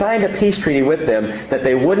 And so he signed a peace treaty with them that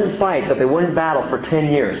they wouldn't fight, that they wouldn't battle for 10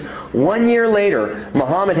 years. 1 year later,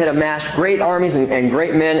 Muhammad had amassed great armies and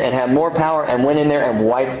great men and had more power and went in there and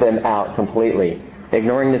wiped them out completely,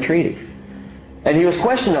 ignoring the treaty. And he was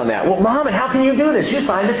questioned on that. Well, Muhammad, how can you do this? You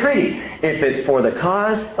signed a treaty. If it's for the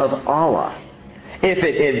cause of Allah, if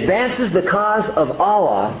it advances the cause of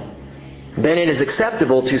Allah, then it is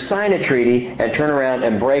acceptable to sign a treaty and turn around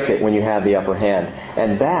and break it when you have the upper hand.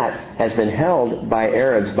 And that has been held by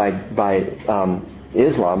Arabs, by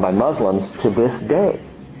Islam, by Muslims to this day.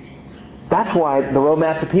 That's why the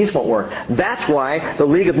roadmap to peace won't work. That's why the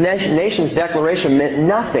League of Nations Declaration meant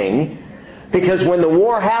nothing. Because when the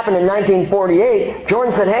war happened in 1948,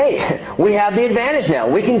 Jordan said, hey, we have the advantage now.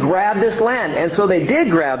 We can grab this land. And so they did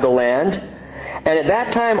grab the land. And at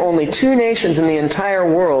that time, only 2 nations in the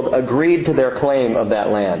entire world agreed to their claim of that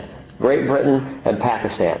land. Great Britain and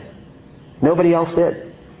Pakistan. Nobody else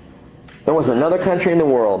did. There wasn't another country in the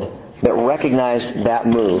world that recognized that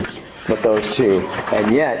move but those 2.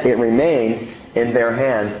 And yet it remained in their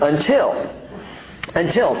hands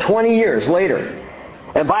until 20 years later.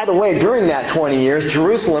 And by the way, during that 20 years,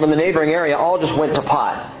 Jerusalem and the neighboring area all just went to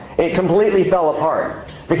pot. It completely fell apart.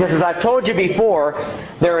 Because as I've told you before,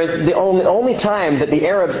 there is the only time that the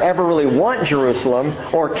Arabs ever really want Jerusalem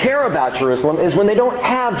or care about Jerusalem is when they don't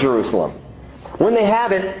have Jerusalem. When they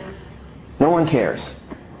have it, no one cares.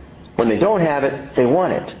 When they don't have it, they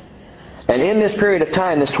want it. And in this period of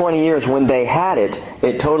time, this 20 years, when they had it,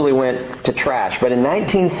 it totally went to trash. But in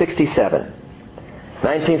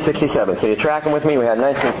 1967, so you're tracking with me? We had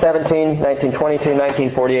 1917, 1922,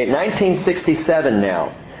 1948, 1967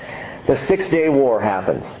 now. The Six-Day War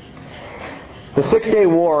happens. The Six-Day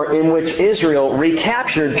War in which Israel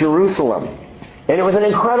recaptured Jerusalem. And it was an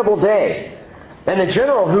incredible day. And the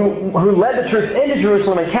general who led the troops into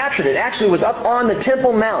Jerusalem and captured it actually was up on the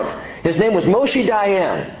Temple Mount. His name was Moshe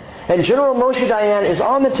Dayan. And General Moshe Dayan is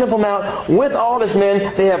on the Temple Mount with all of his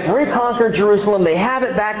men. They have reconquered Jerusalem. They have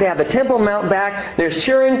it back. They have the Temple Mount back. There's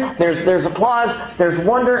cheering. There's applause. There's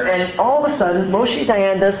wonder. And all of a sudden, Moshe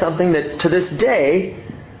Dayan does something that to this day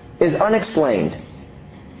is unexplained.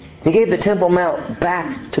 He gave the Temple Mount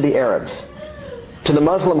back to the Arabs, to the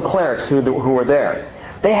Muslim clerics who were there.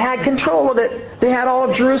 They had control of it. They had all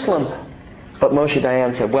of Jerusalem. But Moshe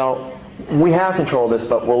Dayan said, well, we have control of this,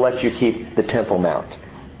 but we'll let you keep the Temple Mount.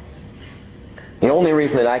 The only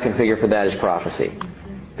reason that I can figure for that is prophecy.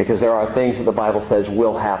 Because there are things that the Bible says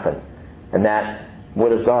will happen. And that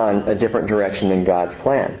would have gone a different direction than God's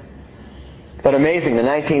plan. But amazing, the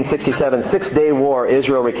 1967 Six-Day War,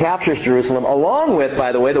 Israel recaptures Jerusalem, along with,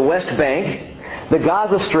 by the way, the West Bank, the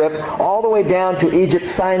Gaza Strip, all the way down to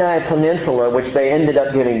Egypt's Sinai Peninsula, which they ended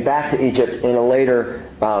up giving back to Egypt in a later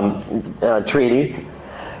treaty.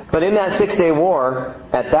 But in that Six-Day War,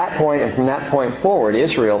 at that point and from that point forward,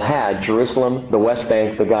 Israel had Jerusalem, the West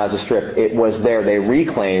Bank, the Gaza Strip. It was there. They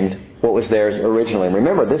reclaimed what was theirs originally.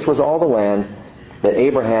 Remember, this was all the land that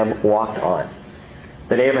Abraham walked on.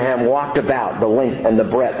 That Abraham walked about the length and the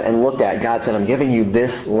breadth and looked at. God said, I'm giving you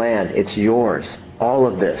this land. It's yours. All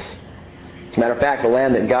of this. As a matter of fact, the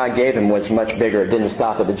land that God gave him was much bigger. It didn't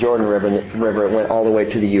stop at the Jordan River. It went all the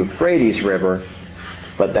way to the Euphrates River.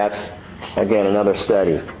 But that's, again, another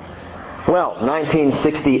study. Well,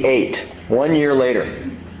 1968, 1 year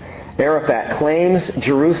later, Arafat claims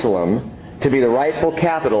Jerusalem to be the rightful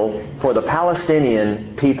capital for the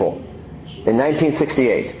Palestinian people. In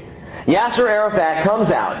 1968. Yasser Arafat comes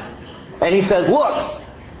out and he says, look,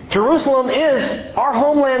 Jerusalem is our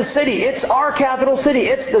homeland city. It's our capital city.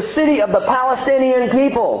 It's the city of the Palestinian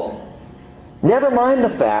people. Never mind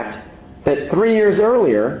the fact that 3 years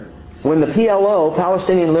earlier, when the PLO,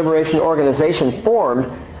 Palestinian Liberation Organization,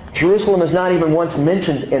 formed, Jerusalem is not even once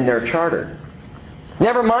mentioned in their charter.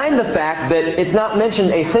 Never mind the fact that it's not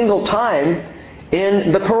mentioned a single time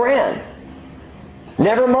in the Quran.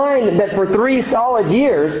 Never mind that for 3 solid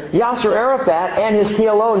years, Yasser Arafat and his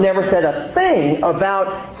PLO never said a thing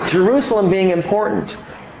about Jerusalem being important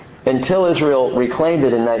until Israel reclaimed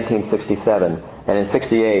it in 1967. And in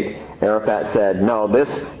 68, Arafat said, no,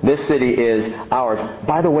 this city is ours.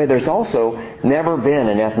 By the way, there's also never been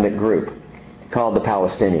an ethnic group called the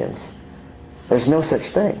Palestinians. There's no such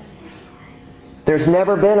thing. There's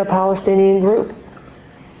never been a Palestinian group.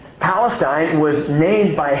 Palestine was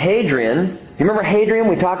named by Hadrian. You remember Hadrian?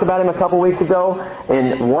 We talked about him a couple weeks ago.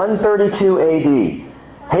 In 132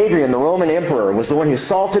 AD, Hadrian, the Roman emperor, was the one who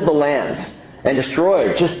salted the lands and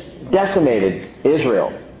destroyed, just decimated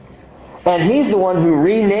Israel. And he's the one who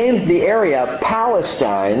renamed the area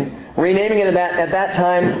Palestine, renaming it at that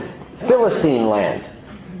time Philistine land.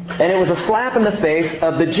 And it was a slap in the face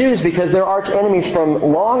of the Jews because their arch enemies from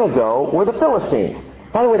long ago were the Philistines.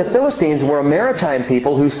 By the way, the Philistines were a maritime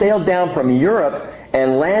people who sailed down from Europe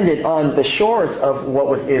and landed on the shores of what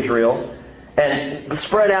was Israel and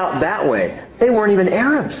spread out that way. They weren't even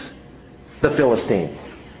Arabs, the Philistines.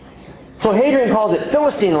 So Hadrian calls it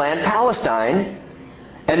Philistine land, Palestine,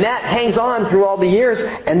 and that hangs on through all the years,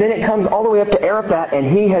 and then it comes all the way up to Arafat,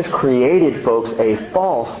 and he has created, folks, a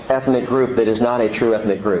false ethnic group that is not a true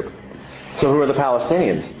ethnic group. So who are the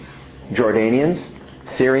Palestinians? Jordanians,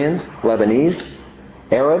 Syrians, Lebanese,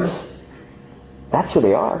 Arabs. That's who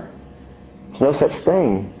they are. There's no such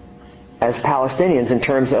thing as Palestinians in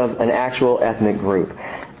terms of an actual ethnic group.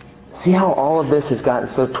 See how all of this has gotten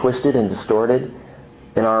so twisted and distorted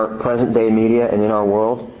in our present-day media and in our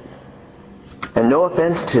world? And no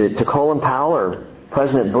offense to Colin Powell or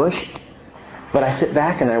President Bush, but I sit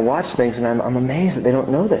back and I watch things and I'm amazed that they don't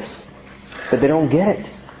know this, that they don't get it,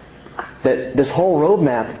 that this whole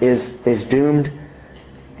roadmap is doomed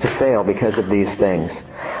to fail because of these things.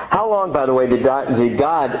 How long, by the way, did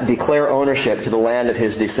God declare ownership to the land of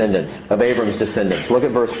his descendants, of Abram's descendants? Look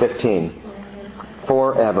at verse 15.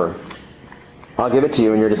 Forever. I'll give it to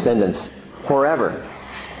you and your descendants. Forever.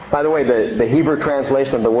 By the way, the Hebrew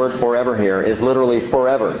translation of the word forever here is literally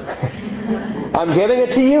forever. I'm giving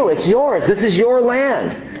it to you. It's yours. This is your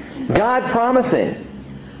land. God promising.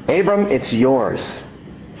 Abram, it's yours.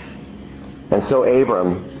 And so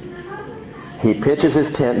Abram, he pitches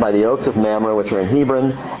his tent by the oaks of Mamre, which are in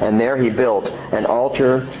Hebron, and there he built an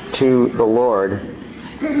altar to the Lord,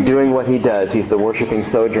 doing what he does. He's the worshiping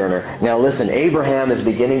sojourner. Now listen, Abraham is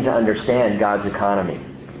beginning to understand God's economy.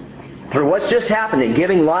 Through what's just happened in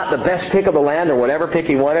giving Lot the best pick of the land, or whatever pick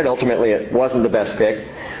he wanted, ultimately it wasn't the best pick,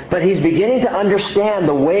 but he's beginning to understand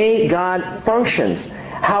the way God functions.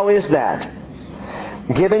 How is that?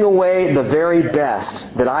 Giving away the very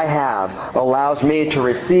best that I have allows me to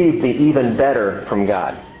receive the even better from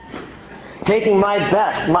God. Taking my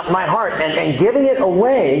best, my heart, and giving it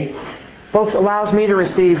away, folks, allows me to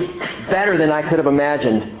receive better than I could have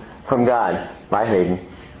imagined from God. Bye, Hayden.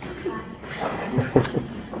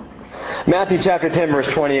 Matthew chapter 10, verse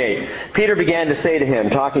 28. Peter began to say to him,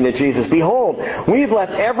 talking to Jesus, "Behold, we've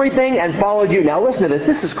left everything and followed you." Now listen to this.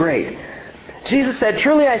 This is great. Jesus said,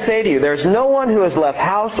 "Truly I say to you, there's no one who has left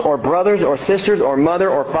house or brothers or sisters or mother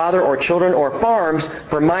or father or children or farms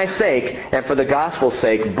for my sake and for the gospel's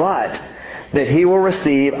sake, but that he will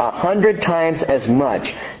receive 100 times as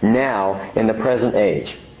much now in the present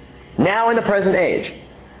age." Now in the present age.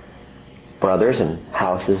 Brothers and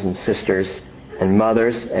houses and sisters and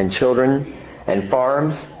mothers and children and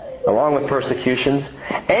farms, along with persecutions,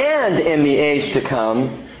 and in the age to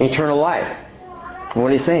come, eternal life. What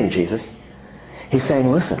are you saying, Jesus? He's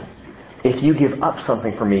saying, listen, if you give up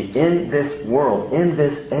something for me in this world, in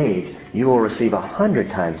this age, you will receive 100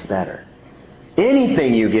 times better.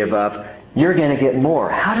 Anything you give up, you're going to get more.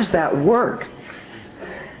 How does that work?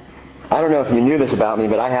 I don't know if you knew this about me,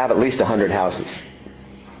 but I have at least 100 houses.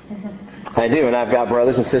 I do, and I've got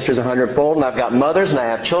brothers and sisters 100-fold, and I've got mothers, and I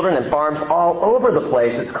have children and farms all over the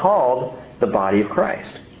place. It's called the body of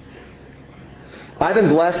Christ. I've been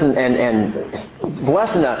blessed and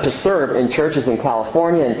blessed enough to serve in churches in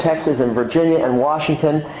California and Texas and Virginia and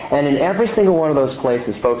Washington. And in every single one of those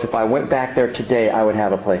places, folks, if I went back there today, I would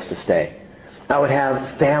have a place to stay. I would have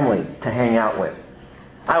family to hang out with.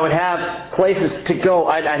 I would have places to go.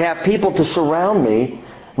 I'd have people to surround me,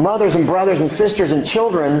 mothers and brothers and sisters and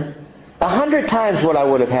children, 100 times what I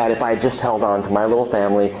would have had if I had just held on to my little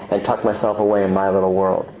family and tucked myself away in my little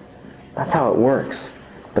world. That's how it works.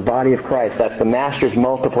 The body of Christ, that's the Master's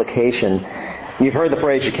multiplication. You've heard the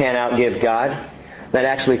phrase, you can't outgive God. That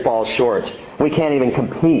actually falls short. We can't even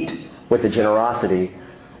compete with the generosity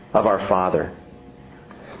of our Father.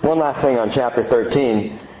 One last thing on chapter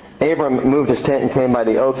 13. Abram moved his tent and came by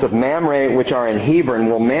the oaks of Mamre, which are in Hebron.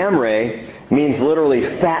 Well, Mamre means literally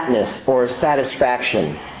fatness or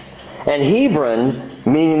satisfaction. And Hebron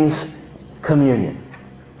means communion.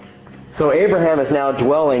 So Abraham is now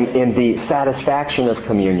dwelling in the satisfaction of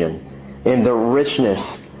communion, in the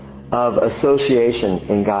richness of association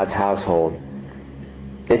in God's household.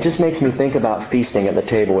 It just makes me think about feasting at the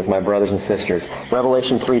table with my brothers and sisters.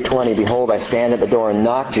 Revelation 3:20, "Behold, I stand at the door and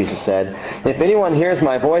knock," Jesus said. "If anyone hears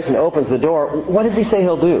my voice and opens the door," what does he say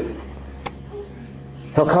he'll do?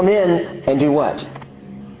 He'll come in and do what?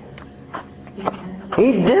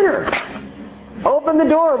 Eat dinner. Open the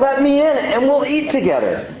door, let me in, and we'll eat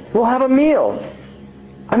together. We'll have a meal.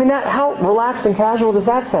 I mean, how relaxed and casual does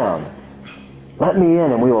that sound? Let me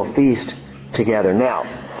in and we will feast together. Now,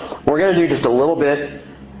 we're going to do just a little bit.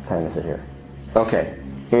 What time is it here? Okay.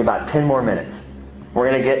 Give me about 10 more minutes. We're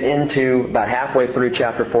going to get into about halfway through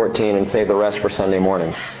chapter 14 and save the rest for Sunday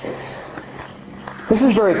morning. This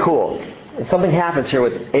is very cool. Something happens here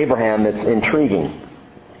with Abraham that's intriguing.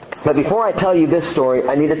 But before I tell you this story,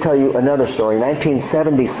 I need to tell you another story.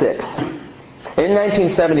 1976. In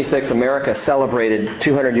 1976, America celebrated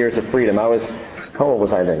 200 years of freedom. How old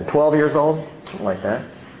was I then? 12 years old? Something like that.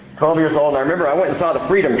 12 years old, and I remember I went and saw the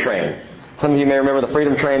Freedom Train. Some of you may remember the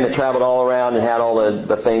Freedom Train that traveled all around and had all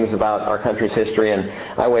the things about our country's history, and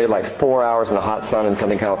I waited like 4 hours in the hot sun in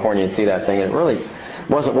Southern California to see that thing, and it really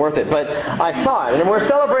wasn't worth it. But I saw it, and we're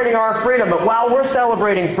celebrating our freedom, but while we're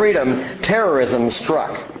celebrating freedom, terrorism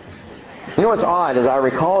struck. You know what's odd is I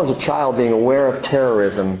recall as a child being aware of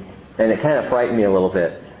terrorism, and it kind of frightened me a little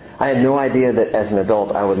bit. I had no idea that as an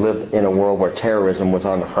adult I would live in a world where terrorism was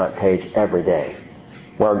on the front page every day.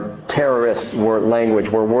 Where terrorists were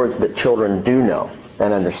words that children do know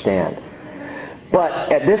and understand.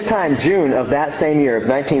 But at this time, June of that same year of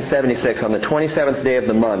 1976, on the 27th day of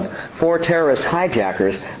the month, 4 terrorist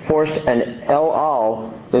hijackers forced an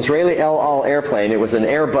Israeli El Al airplane, it was an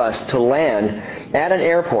Airbus, to land at an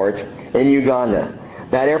airport in Uganda.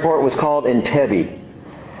 That airport was called Entebbe.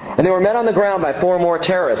 And they were met on the ground by 4 more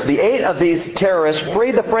terrorists. The 8 of these terrorists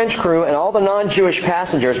freed the French crew and all the non-Jewish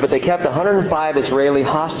passengers, but they kept 105 Israeli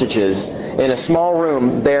hostages in a small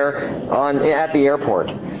room there at the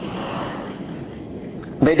airport.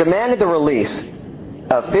 They demanded the release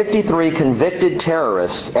of 53 convicted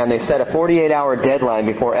terrorists, and they set a 48-hour deadline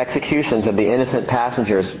before executions of the innocent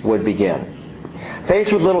passengers would begin.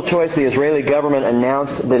 Faced with little choice, the Israeli government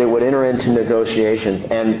announced that it would enter into negotiations,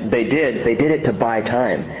 and they did. They did it to buy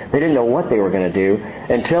time. They didn't know what they were going to do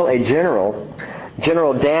until a General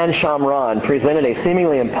Dan Shamran, presented a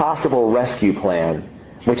seemingly impossible rescue plan,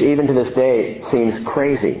 which even to this day seems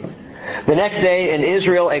crazy. The next day in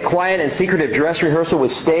Israel, a quiet and secretive dress rehearsal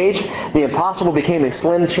was staged. The impossible became a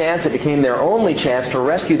slim chance. It became their only chance to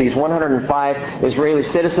rescue these 105 Israeli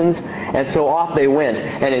citizens. And so off they went.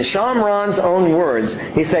 And in Shamran's own words,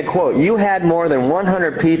 he said, quote, "You had more than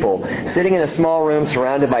 100 people sitting in a small room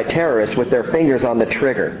surrounded by terrorists with their fingers on the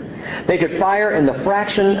trigger. They could fire in a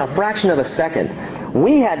fraction of a second.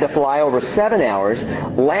 We had to fly over 7 hours,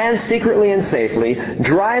 land secretly and safely,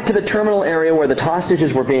 drive to the terminal area where the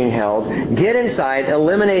hostages were being held, get inside,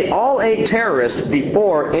 eliminate all 8 terrorists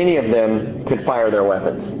before any of them could fire their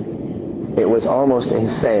weapons." It was almost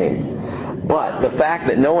insane. But the fact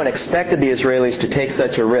that no one expected the Israelis to take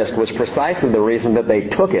such a risk was precisely the reason that they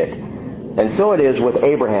took it. And so it is with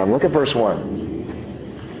Abraham. Look at verse 1.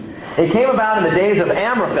 "It came about in the days of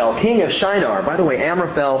Amraphel, king of Shinar." By the way,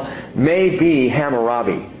 Amraphel may be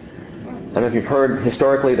Hammurabi. I don't know if you've heard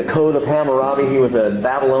historically the Code of Hammurabi. He was a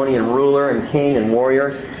Babylonian ruler and king and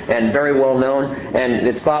warrior, and very well known. And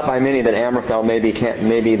it's thought by many that Amraphel may be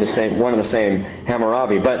the same, one of the same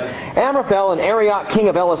Hammurabi. But Amraphel and Arioch, king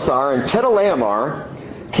of Elasar, and Chedorlaomer,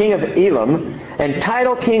 king of Elam, and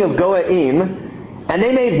Tidal, king of Goaim, and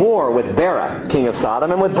they made war with Barak, king of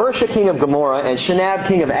Sodom, and with Bersha, king of Gomorrah, and Shinab,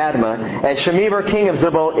 king of Admah, and Shemeber, king of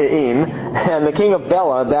Zeboim, and the king of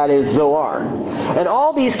Bela, that is Zoar. And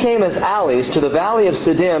all these came as allies to the valley of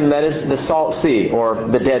Siddim, that is the Salt Sea, or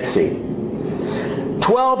the Dead Sea.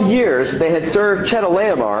 12 years they had served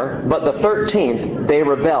Chedorlaomer, but the 13th they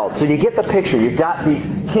rebelled. So you get the picture. You've got these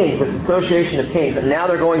kings, this association of kings, and now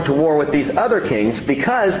they're going to war with these other kings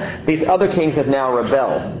because these other kings have now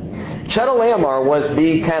rebelled. Chedorlaomer was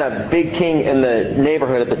the kind of big king in the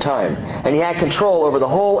neighborhood at the time. And he had control over the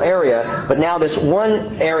whole area, but now this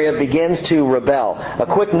one area begins to rebel. A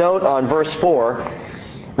quick note on verse 4.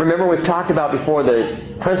 Remember, we've talked about before the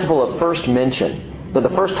principle of first mention. That the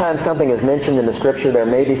first time something is mentioned in the Scripture, there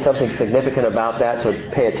may be something significant about that, so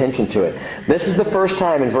pay attention to it. This is the first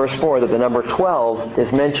time in verse 4 that the number 12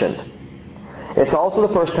 is mentioned. It's also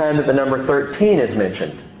the first time that the number 13 is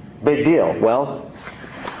mentioned. Big deal. Well,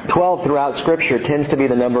 12 throughout Scripture tends to be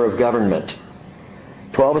the number of government.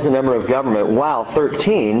 12 is the number of government, while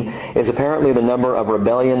 13 is apparently the number of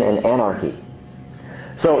rebellion and anarchy.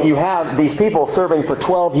 So you have these people serving for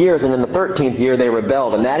 12 years, and in the 13th year they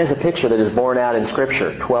rebelled. And that is a picture that is borne out in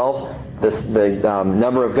Scripture. 12, the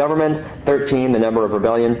number of government. 13, the number of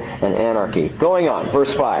rebellion and anarchy. Going on,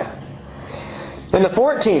 verse 5. "In the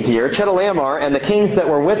 14th year, Chedorlaomer and the kings that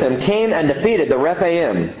were with him came and defeated the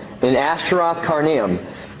Rephaim in Ashtaroth Karnaim,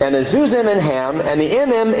 and the Zuzim in Ham, and the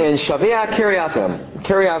Emim in Shavia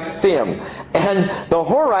Kiriathaim, and the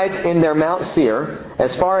Horites in their Mount Seir,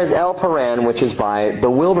 as far as El Paran, which is by the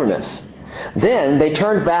wilderness. Then they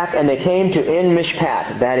turned back and they came to En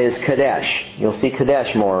Mishpat, that is Kadesh." You'll see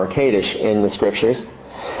Kadesh more, or Kadesh, in the Scriptures.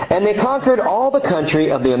 "And they conquered all the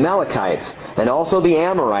country of the Amalekites, and also the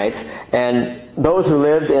Amorites, and those who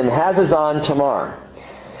lived in Hazazon Tamar.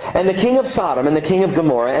 And the king of Sodom, and the king of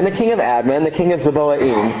Gomorrah, and the king of Admah, and the king of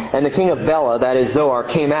Zeboim, and the king of Bela, that is Zoar,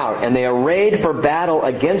 came out, and they arrayed for battle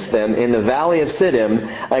against them in the valley of Siddim,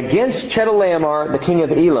 against Chedorlaomer, the king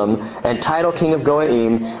of Elam, and Tidal, king of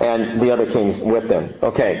Goaim, and the other kings with them."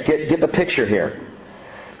 Okay, get the picture here.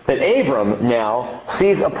 That Abram now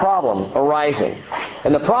sees a problem arising.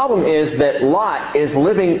 And the problem is that Lot is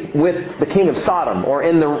living with the king of Sodom, or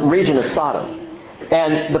in the region of Sodom.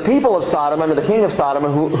 And the people of Sodom, under the king of Sodom,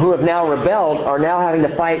 who have now rebelled, are now having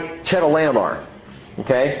to fight Chedorlaomer.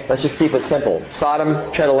 Okay? Let's just keep it simple.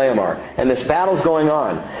 Sodom, Chedorlaomer. And this battle's going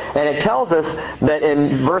on. And it tells us that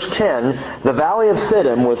in verse 10, the valley of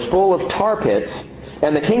Siddim was full of tar pits,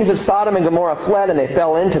 and the kings of Sodom and Gomorrah fled, and they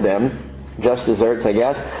fell into them. Just deserts, I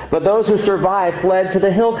guess. But those who survived fled to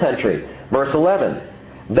the hill country. Verse 11.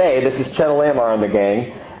 They, this is Chedorlaomer and the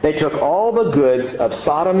gang, They took all the goods of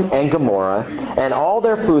Sodom and Gomorrah and all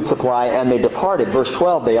their food supply, and they departed. Verse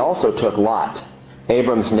 12, they also took Lot,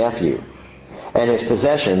 Abram's nephew, and his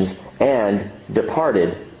possessions, and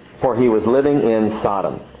departed, for he was living in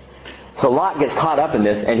Sodom. So Lot gets caught up in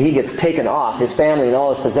this, and he gets taken off, his family and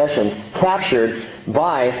all his possessions, captured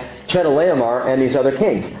by Chedorlaomer and these other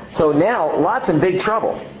kings. So now Lot's in big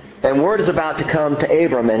trouble. And word is about to come to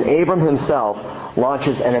Abram, and Abram himself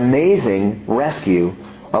launches an amazing rescue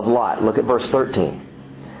of Lot. Look at verse 13.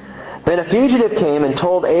 Then a fugitive came and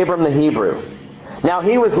told Abram the Hebrew. Now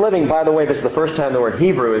he was living, by the way, this is the first time the word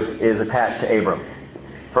Hebrew is attached to Abram.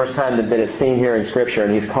 First time that it's seen here in Scripture,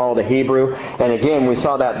 and he's called a Hebrew. And again, we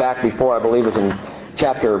saw that back before, I believe it was in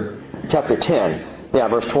chapter 10. Yeah,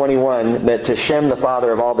 verse 21, that to Shem, the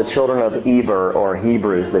father of all the children of Eber, or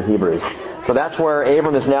Hebrews, the Hebrews. So that's where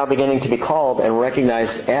Abram is now beginning to be called and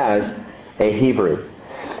recognized as a Hebrew.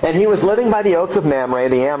 And he was living by the oaks of Mamre,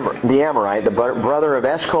 the Amorite, the brother of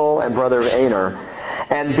Eshcol and brother of Aner.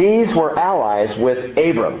 And these were allies with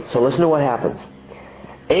Abram. So listen to what happens.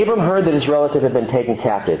 Abram heard that his relative had been taken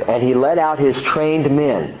captive, and he led out his trained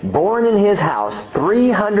men, born in his house,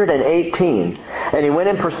 318, and he went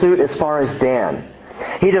in pursuit as far as Dan.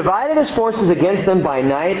 He divided his forces against them by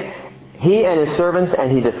night, he and his servants, and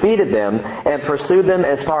he defeated them and pursued them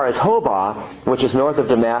as far as Hobah, which is north of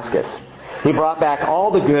Damascus. He brought back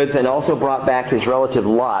all the goods and also brought back his relative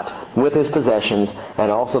Lot with his possessions, and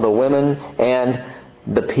also the women and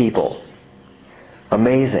the people.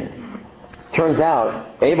 Amazing. Turns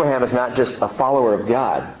out, Abraham is not just a follower of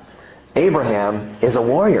God. Abraham is a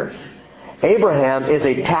warrior. Abraham is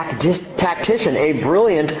a tactician, a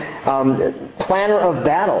brilliant planner of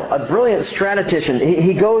battle, a brilliant strategician.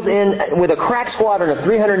 He goes in with a crack squadron of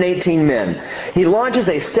 318 men. He launches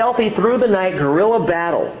a stealthy, through-the-night guerrilla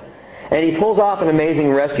battle, and he pulls off an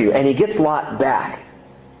amazing rescue, and he gets Lot back.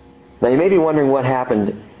 Now, you may be wondering what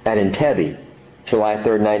happened at Entebbe, July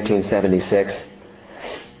 3rd, 1976.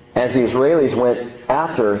 As the Israelis went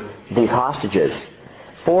after these hostages,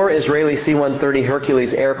 4 Israeli C-130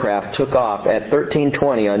 Hercules aircraft took off at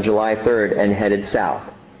 13:20 on July 3rd and headed south.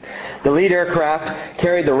 The lead aircraft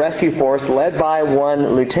carried the rescue force led by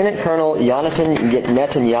one Lieutenant Colonel Yonatan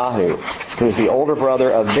Netanyahu, who is the older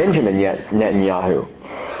brother of Benjamin Netanyahu.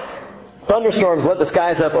 Thunderstorms lit the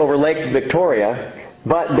skies up over Lake Victoria,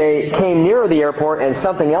 but they came nearer the airport and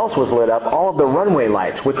something else was lit up, all of the runway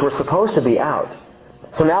lights, which were supposed to be out.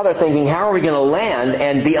 So now they're thinking, how are we going to land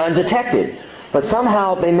and be undetected? But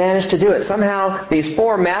somehow they managed to do it. Somehow these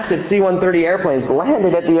 4 massive C-130 airplanes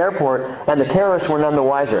landed at the airport, and the terrorists were none the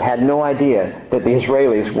wiser, had no idea that the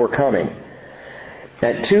Israelis were coming.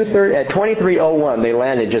 At 23:01, they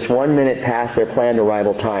landed just 1 minute past their planned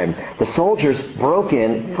arrival time. The soldiers broke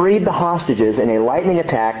in, freed the hostages in a lightning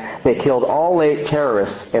attack. They killed all 8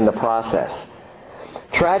 terrorists in the process.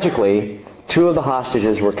 Tragically, 2 of the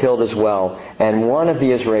hostages were killed as well, and one of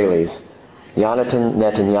the Israelis, Yonatan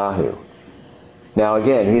Netanyahu. Now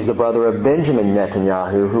again, he's the brother of Benjamin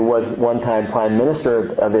Netanyahu, who was one time Prime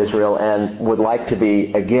Minister of Israel and would like to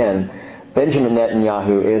be again. Benjamin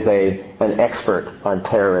Netanyahu is an expert on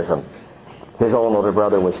terrorism. His own older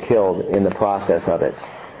brother was killed in the process of it.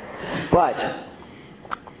 But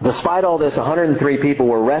despite all this, 103 people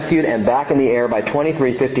were rescued and back in the air by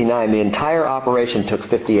 23:59. The entire operation took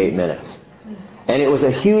 58 minutes. And it was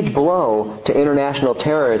a huge blow to international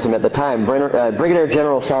terrorism at the time. Brigadier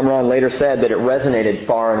General Shamran later said that it resonated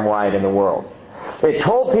far and wide in the world. It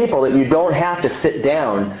told people that you don't have to sit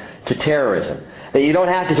down to terrorism, that you don't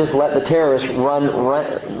have to just let the terrorists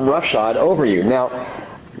run roughshod over you. Now,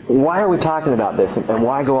 why are we talking about this, and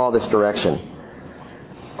why go all this direction?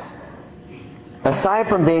 Aside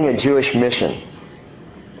from being a Jewish mission,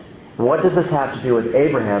 what does this have to do with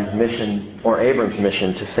Abraham's mission, or Abram's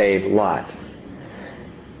mission, to save Lot?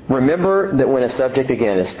 Remember that when a subject,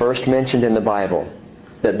 again, is first mentioned in the Bible,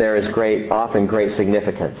 that there is often great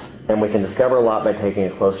significance. And we can discover a lot by taking a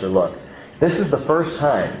closer look. This is the first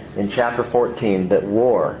time in chapter 14 that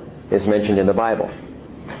war is mentioned in the Bible.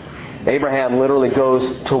 Abraham literally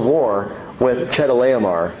goes to war with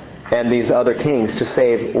Chedorlaomer and these other kings to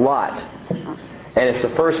save Lot. And it's the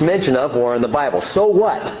first mention of war in the Bible. So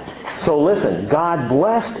what? So listen, God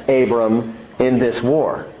blessed Abram in this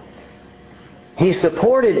war. He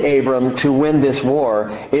supported Abram to win this war.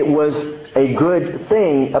 It was a good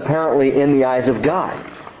thing, apparently, in the eyes of God.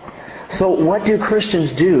 So what do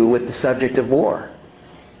Christians do with the subject of war?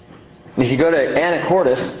 If you go to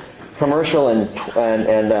Anacortes Commercial and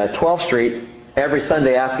 12th Street every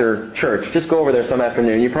Sunday after church, just go over there some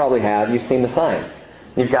afternoon. You probably have. You've seen the signs.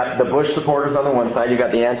 You've got the Bush supporters on the one side. You've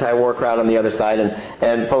got the anti-war crowd on the other side.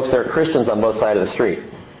 And folks, there are Christians on both sides of the street.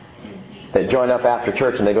 that join up after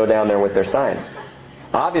church and they go down there with their signs.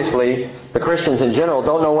 Obviously, the Christians in general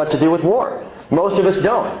don't know what to do with war. Most of us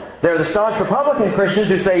don't. There are the staunch Republican Christians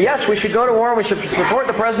who say, yes, we should go to war, we should support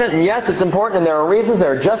the president, and yes, it's important, and there are reasons,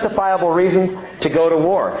 there are justifiable reasons to go to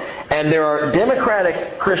war. And there are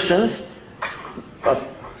Democratic Christians, a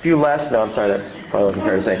few less, no, I'm sorry, that probably wasn't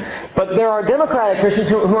fair to say. But there are Democratic Christians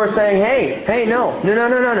who are saying, hey, no,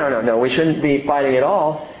 we shouldn't be fighting at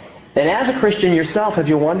all. And as a Christian yourself, have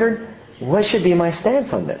you wondered, what should be my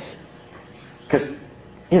stance on this? Because,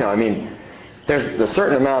 there's a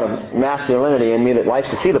certain amount of masculinity in me that likes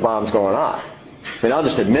to see the bombs going off. I'll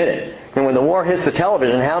just admit it. And when the war hits the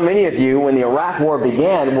television, how many of you, when the Iraq War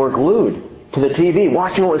began, were glued to the TV,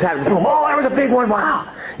 watching what was happening? Boom, oh, there was a big one, wow!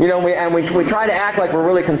 We try to act like we're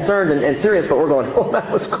really concerned and serious, but we're going, oh, that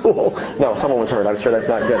was cool. No, someone was hurt. I'm sure that's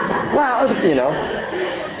not good. Wow,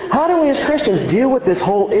 How do we as Christians deal with this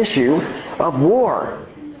whole issue of war?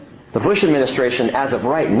 The Bush administration, as of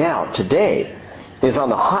right now, today, is on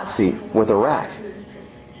the hot seat with Iraq.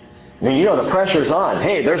 The pressure's on.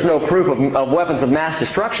 Hey, there's no proof of weapons of mass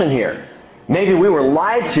destruction here. Maybe we were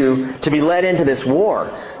lied to be led into this war.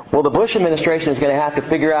 Well, the Bush administration is going to have to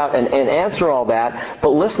figure out and answer all that. But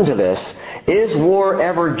listen to this. Is war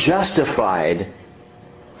ever justified?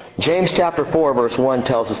 James chapter 4, verse 1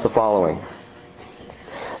 tells us the following.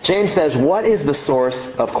 James says, what is the source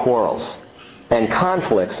of quarrels and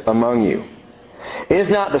conflicts among you? Is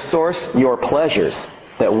not the source your pleasures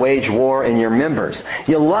that wage war in your members?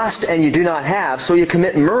 You lust and you do not have, so you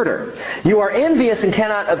commit murder. You are envious and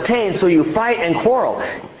cannot obtain, so you fight and quarrel.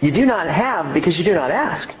 You do not have because you do not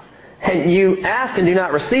ask. And you ask and do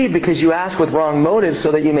not receive because you ask with wrong motives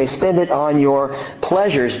so that you may spend it on your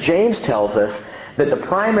pleasures. James tells us that the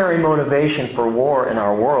primary motivation for war in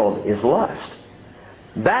our world is lust.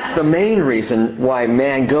 That's the main reason why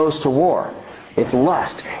man goes to war. It's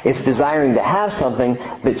lust. It's desiring to have something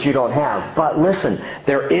that you don't have. But listen,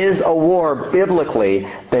 there is a war biblically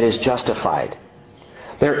that is justified.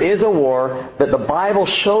 There is a war that the Bible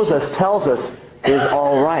shows us, tells us, is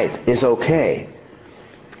all right, is okay.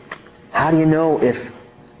 How do you know if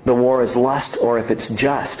the war is lust or if it's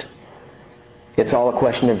just? It's all a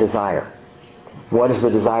question of desire. What is the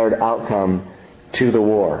desired outcome to the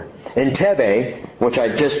war? In Tebe, which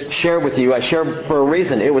I just shared with you, I shared for a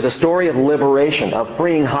reason. It was a story of liberation, of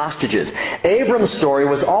freeing hostages. Abram's story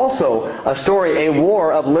was also a story, a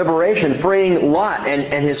war of liberation, freeing Lot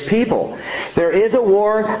and his people. There is a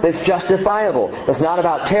war that's justifiable. It's not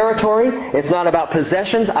about territory. It's not about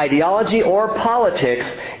possessions, ideology, or politics.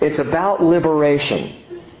 It's about liberation.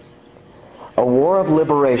 A war of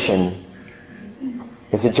liberation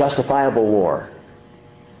is a justifiable war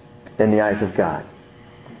in the eyes of God.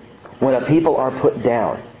 When a people are put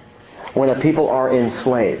down, when a people are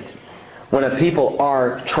enslaved, when a people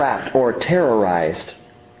are trapped or terrorized,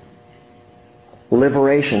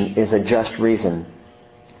 liberation is a just reason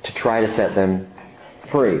to try to set them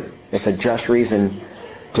free. It's a just reason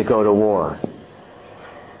to go to war.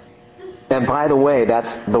 And by the way,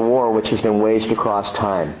 that's the war which has been waged across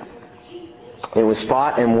time. It was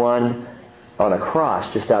fought and won on a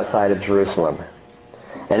cross just outside of Jerusalem.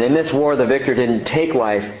 And in this war, the victor didn't take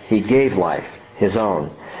life, he gave life, his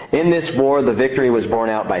own. In this war, the victory was borne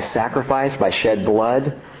out by sacrifice, by shed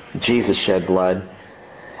blood. Jesus shed blood.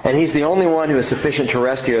 And he's the only one who is sufficient to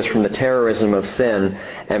rescue us from the terrorism of sin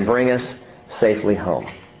and bring us safely home.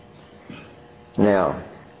 Now,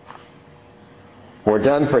 we're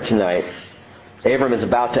done for tonight. Abram is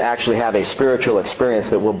about to actually have a spiritual experience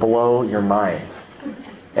that will blow your minds.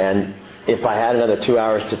 And if I had another 2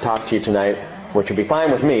 hours to talk to you tonight, which would be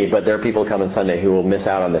fine with me, but there are people coming Sunday who will miss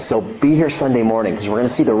out on this. So be here Sunday morning, because we're going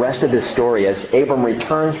to see the rest of this story as Abram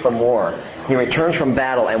returns from war. He returns from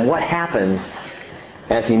battle, and what happens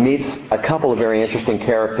as he meets a couple of very interesting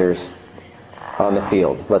characters on the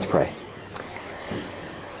field. Let's pray.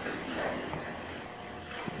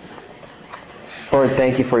 Lord,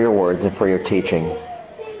 thank you for your words and for your teaching.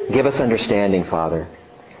 Give us understanding, Father,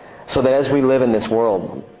 so that as we live in this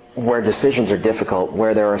world where decisions are difficult,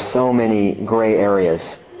 where there are so many gray areas,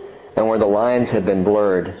 and where the lines have been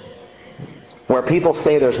blurred, where people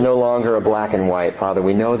say there's no longer a black and white, Father,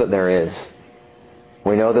 we know that there is.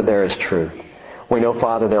 We know that there is truth. We know,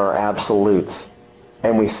 Father, there are absolutes,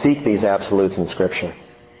 and we seek these absolutes in Scripture.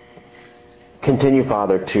 Continue,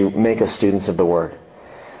 Father, to make us students of the Word,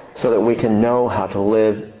 so that we can know how to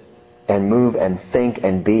live and move and think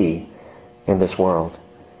and be in this world.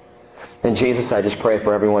 And Jesus, I just pray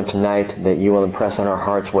for everyone tonight that you will impress on our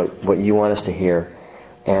hearts what you want us to hear,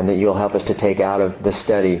 and that you'll help us to take out of this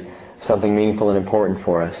study something meaningful and important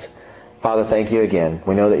for us. Father, thank you again.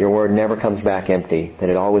 We know that your word never comes back empty, that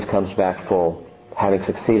it always comes back full, having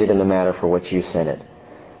succeeded in the matter for which you sent it.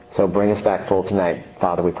 So bring us back full tonight,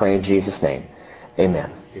 Father. We pray in Jesus' name.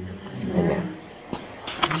 Amen. Amen.